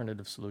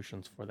alternative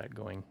solutions for that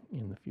going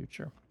in the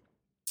future.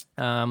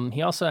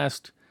 He also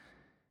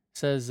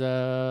says,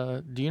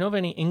 do you know of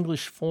any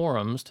English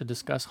forums to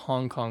discuss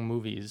Hong Kong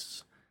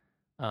movies?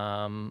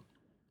 Any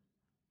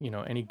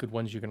good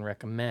ones you can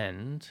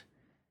recommend?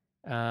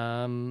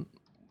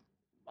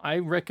 I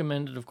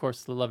recommended, of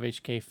course, the Love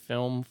HK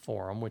Film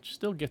Forum, which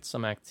still gets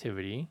some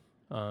activity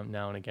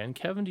now and again.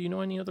 Kevin, do you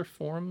know any other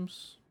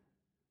forums?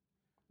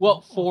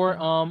 Well, for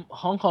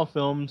Hong Kong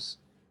films,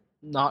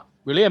 not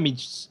really. I mean,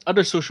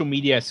 other social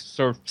media has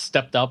sort of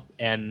stepped up,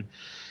 and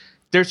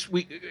there's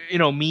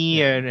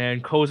me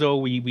and Kozo,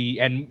 we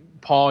and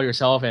Paul,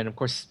 yourself, and of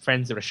course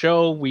friends of the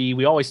show.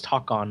 We always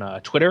talk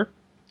on Twitter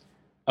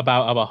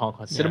about Hong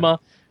Kong cinema.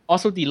 Yeah.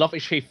 Also, the Love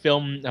HK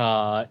Film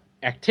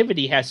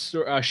activity has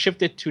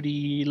shifted to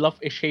the Love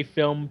HK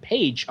Film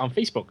page on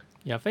Facebook.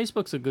 Yeah,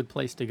 Facebook's a good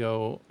place to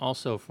go.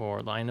 Also,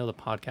 I know the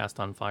Podcast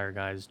on Fire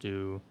guys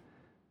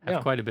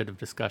have quite a bit of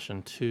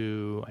discussion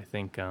too. I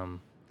think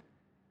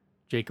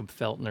Jacob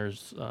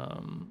Feltner's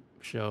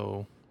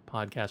show,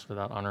 Podcast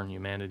Without Honor and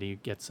Humanity,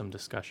 gets some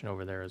discussion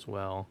over there as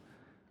well.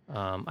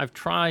 I've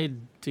tried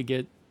to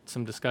get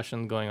some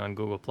discussion going on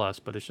Google+,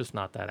 but it's just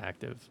not that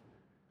active.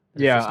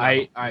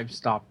 I've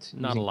stopped.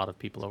 Not a lot of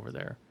people over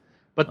there.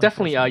 But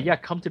definitely,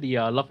 come to the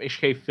Love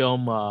HK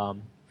Film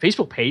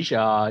Facebook page,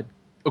 a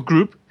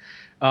group.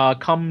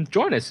 Come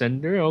join us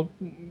and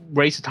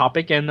raise the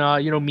topic, and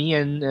me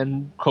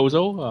and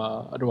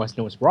Kozo, otherwise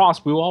known as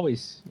Ross, we're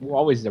always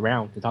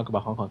around to talk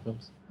about Hong Kong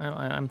films.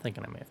 I'm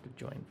thinking I may have to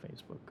join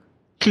Facebook.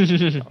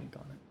 Doggone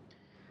it.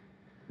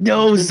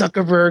 No,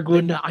 Zuckerberg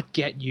will not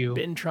get you.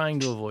 Been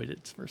trying to avoid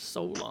it for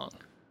so long,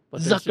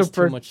 but there's just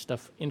too much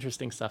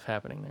interesting stuff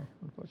happening there,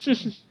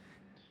 unfortunately.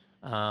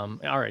 All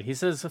right. He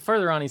says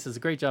further on,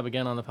 great job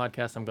again on the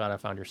podcast. I'm glad I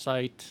found your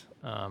site.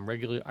 I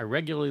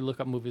regularly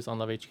look up movies on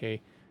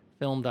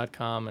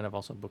lovehkfilm.com, and I've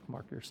also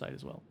bookmarked your site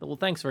as well. Well,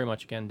 thanks very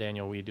much again,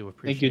 Daniel. We do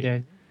appreciate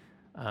Thank you,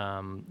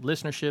 Dan.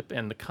 Listenership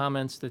and the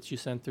comments that you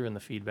sent through and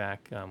the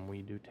feedback.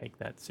 We do take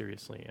that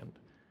seriously. And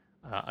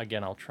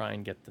again, I'll try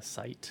and get the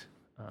site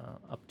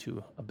up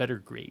to a better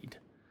grade.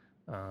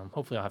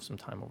 Hopefully I'll have some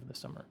time over the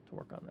summer to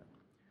work on that.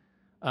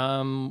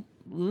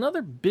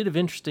 Another bit of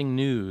interesting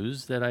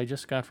news that I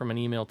just got from an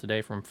email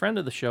today from a friend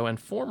of the show and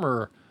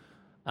former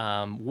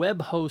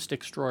web host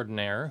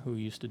extraordinaire who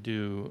used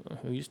to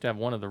have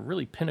one of the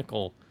really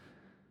pinnacle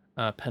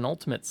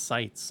penultimate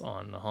sites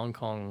on Hong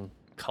Kong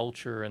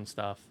culture and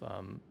stuff.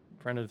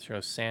 Friend of the show,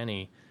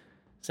 Sani,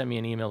 sent me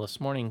an email this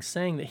morning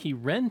saying that he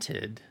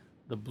rented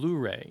the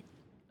Blu-ray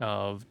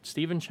of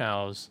Stephen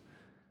Chow's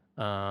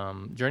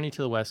Journey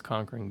to the West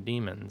Conquering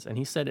Demons, and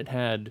he said it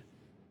had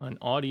an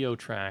audio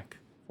track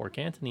for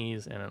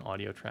Cantonese and an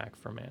audio track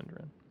for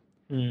Mandarin.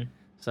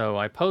 So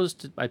I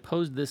posed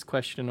this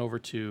question over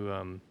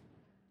to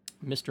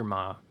Mr.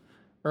 Ma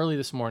early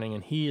this morning,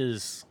 and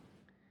he's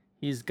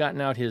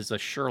gotten out his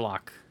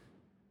Sherlock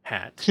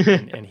hat,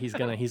 and he's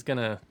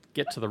gonna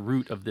get to the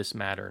root of this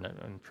matter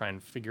and try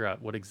and figure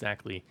out what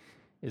exactly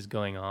is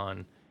going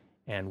on,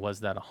 and was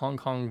that a Hong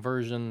Kong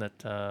version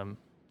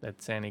that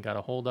Sani got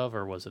a hold of,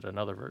 or was it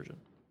another version?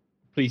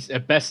 Please,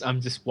 at best,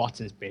 I'm just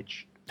Watson's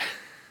bitch.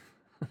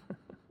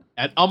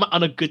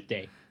 On a good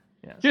day.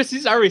 Yeah. Just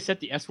since I already said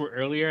the S word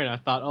earlier, and I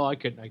thought, I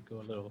could go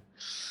a little,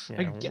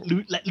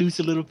 let loose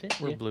a little bit.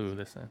 We're blue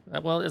this time.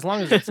 Well, as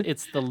long as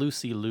it's the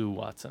Lucy Liu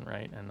Watson,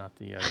 right, and not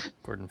the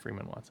Gordon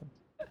Freeman Watson.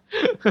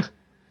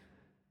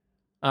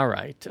 All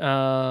right.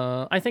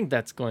 I think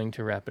that's going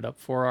to wrap it up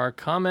for our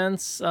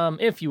comments.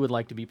 If you would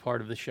like to be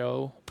part of the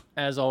show,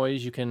 as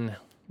always, you can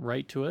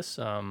write to us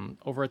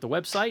over at the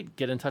website.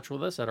 Get in touch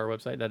with us at our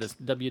website. That is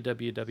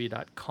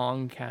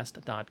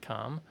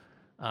www.kongcast.com.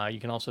 You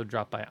can also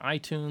drop by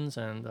iTunes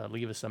and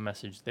leave us a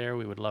message there.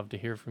 We would love to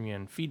hear from you,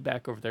 and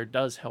feedback over there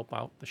does help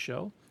out the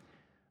show.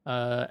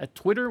 At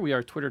Twitter, we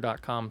are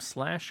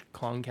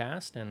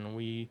twitter.com/Kongcast, and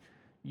we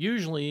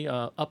usually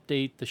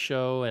update the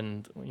show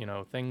and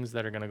things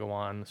that are going to go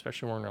on,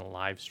 especially when we're in a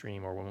live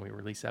stream or when we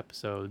release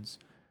episodes.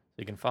 So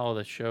you can follow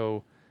the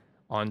show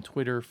on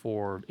Twitter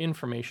for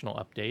informational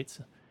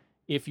updates.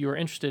 If you're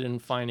interested in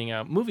finding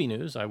out movie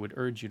news, I would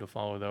urge you to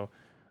follow, though,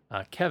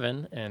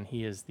 Kevin, and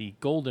he is the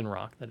Golden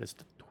Rock. That is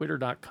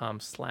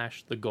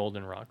twitter.com/the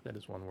Golden Rock. That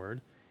is one word.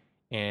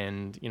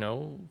 And,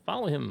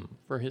 follow him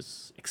for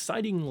his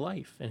exciting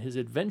life and his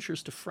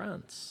adventures to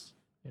France,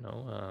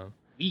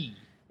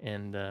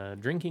 and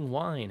drinking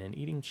wine and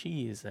eating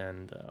cheese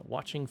and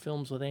watching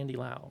films with Andy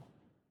Lau.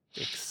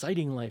 The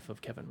exciting life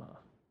of Kevin Ma.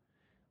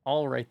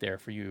 All right there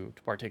for you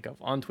to partake of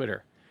on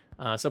Twitter.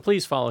 So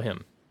please follow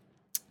him.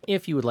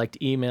 If you would like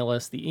to email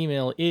us, the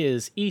email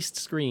is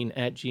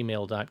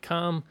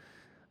eastscreen@gmail.com.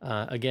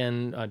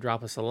 Again,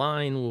 drop us a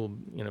line. We'll,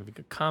 if you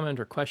could comment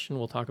or question,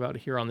 we'll talk about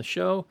it here on the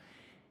show.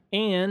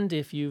 And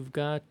if you've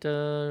got,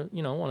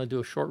 want to do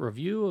a short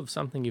review of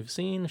something you've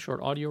seen, a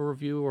short audio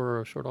review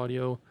or a short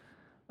audio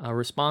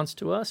response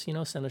to us,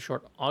 send a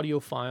short audio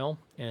file,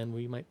 and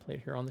we might play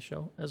it here on the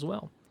show as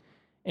well.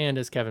 And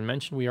as Kevin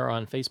mentioned, we are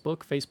on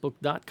Facebook,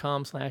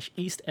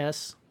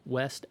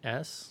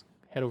 facebook.com/EastSWestS.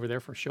 Head over there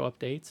for show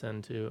updates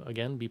and to,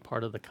 again, be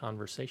part of the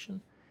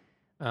conversation.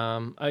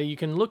 You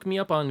can look me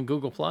up on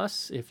Google+,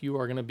 if you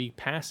are going to be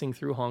passing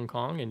through Hong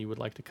Kong and you would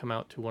like to come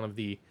out to one of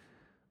the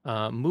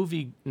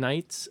movie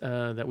nights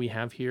that we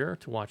have here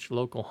to watch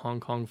local Hong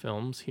Kong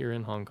films here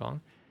in Hong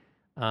Kong.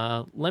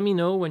 Let me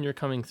know when you're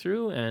coming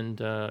through and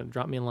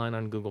drop me a line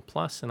on Google+,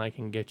 and I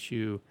can get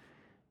you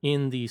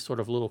in the sort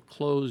of little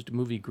closed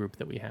movie group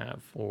that we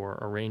have for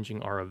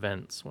arranging our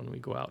events when we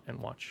go out and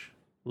watch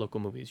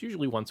local movies,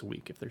 usually once a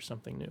week if there's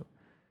something new.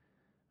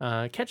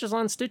 Catch us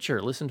on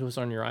Stitcher. Listen to us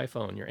on your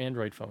iPhone, your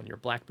Android phone, your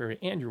BlackBerry,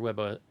 and your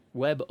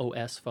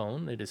WebOS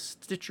phone. It is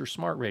Stitcher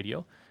Smart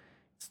Radio.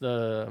 It's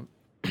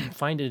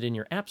find it in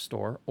your app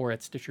store or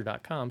at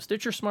Stitcher.com.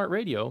 Stitcher Smart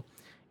Radio.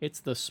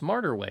 It's the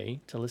smarter way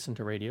to listen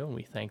to radio, and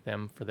we thank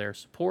them for their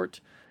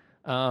support.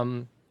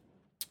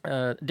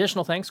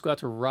 Additional thanks go out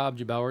to Rob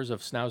Gebauers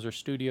of Schnauzer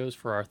Studios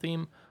for our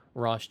theme,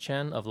 Ross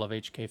Chen of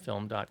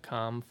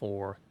lovehkfilm.com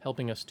for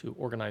helping us to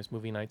organize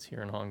movie nights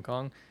here in Hong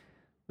Kong.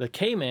 The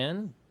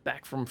K-Man,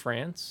 back from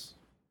France,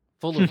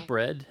 full of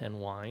bread and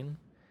wine,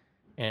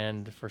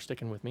 and for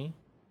sticking with me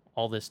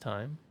all this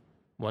time.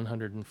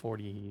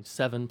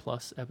 147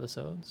 plus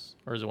episodes,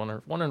 or is it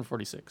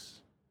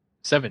 146?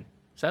 7.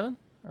 7?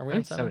 Are we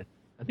on 7?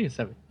 I think it's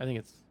 7. I think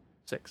it's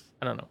 6.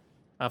 I don't know.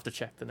 I'll have to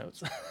check the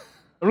notes.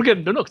 Look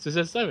at the notes. It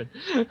says 7.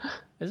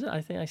 Is it? I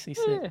think I see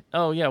 6. Yeah.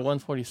 Oh, yeah,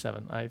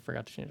 147. I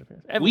forgot to change it.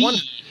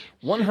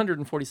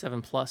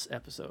 147 plus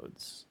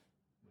episodes.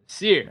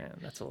 Seer. Man,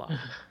 that's a lot.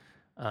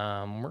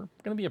 We're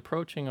going to be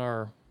approaching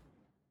our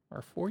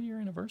 4-year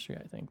anniversary,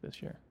 I think,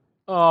 this year.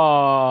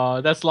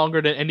 Oh, that's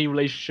longer than any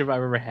relationship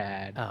I've ever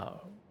had.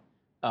 Oh.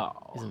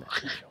 Isn't that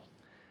special?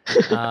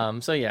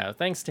 So yeah,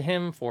 thanks to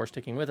him for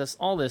sticking with us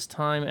all this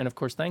time. And of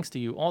course, thanks to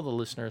you, all the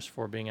listeners,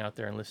 for being out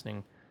there and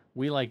listening.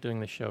 We like doing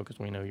the show because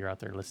we know you're out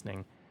there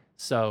listening.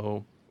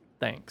 So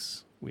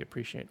thanks. We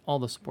appreciate all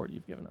the support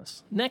you've given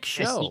us. Next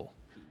show.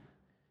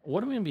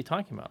 What are we going to be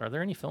talking about? Are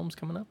there any films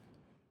coming up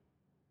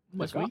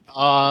this week?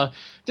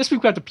 This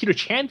week we got the Peter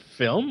Chan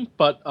film,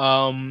 but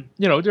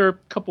there are a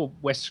couple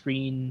West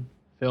Screen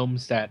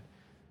films that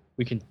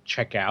we can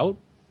check out.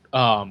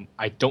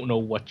 I don't know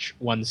which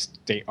ones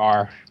they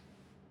are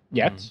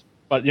yet,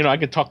 but I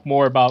can talk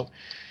more about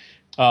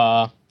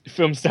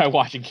films that I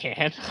watch in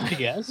Cannes, I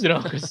guess.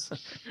 Because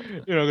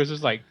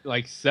there's like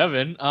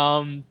 7.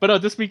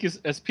 But this week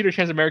is Peter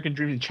Chan's American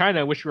Dreams in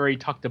China, which we already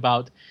talked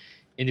about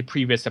in the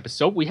previous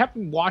episode. We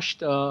haven't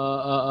watched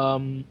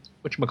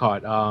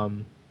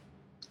whatchamacallit,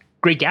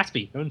 Great Gatsby.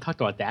 We haven't talked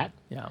about that.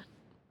 Yeah.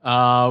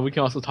 We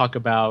can also talk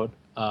about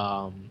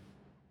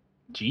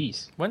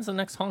when's the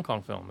next Hong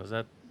Kong film? Is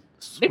that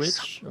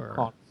Switch or Hong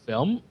Kong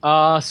film?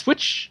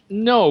 Switch?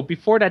 No.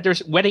 Before that,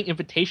 there's Wedding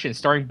Invitation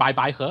starring Bai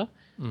Bai He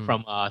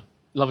from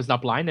Love Is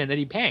Not Blind and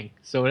Eddie Pang.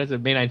 So that's a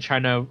mainland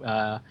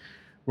China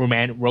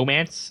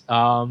romance.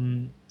 So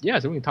we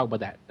can talk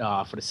about that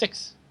for the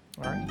 6th.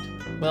 All right.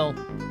 Well,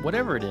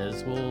 whatever it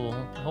is, we'll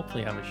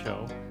hopefully have a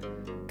show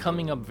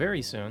coming up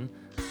very soon.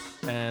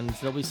 And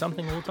there'll be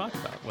something we'll talk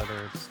about, whether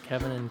it's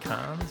Kevin in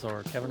Cannes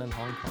or Kevin in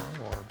Hong Kong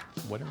or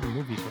whatever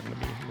movies we're going to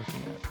be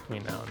looking at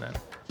between now and then.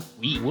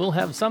 We'll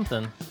have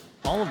something.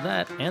 All of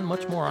that and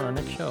much more on our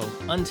next show.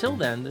 Until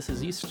then, this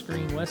is East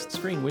Screen, West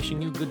Screen,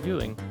 wishing you good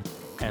viewing,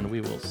 and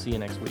we will see you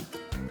next week.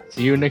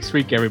 See you next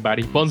week,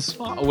 everybody.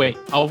 Bonsoir. Oh, wait.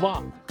 Au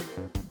revoir.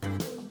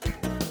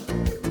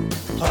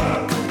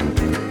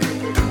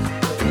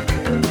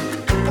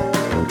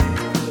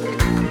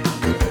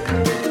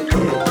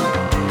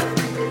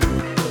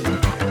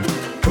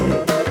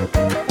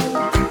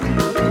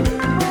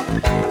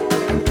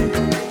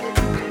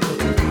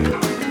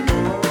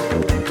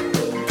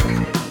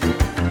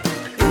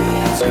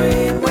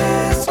 Screen.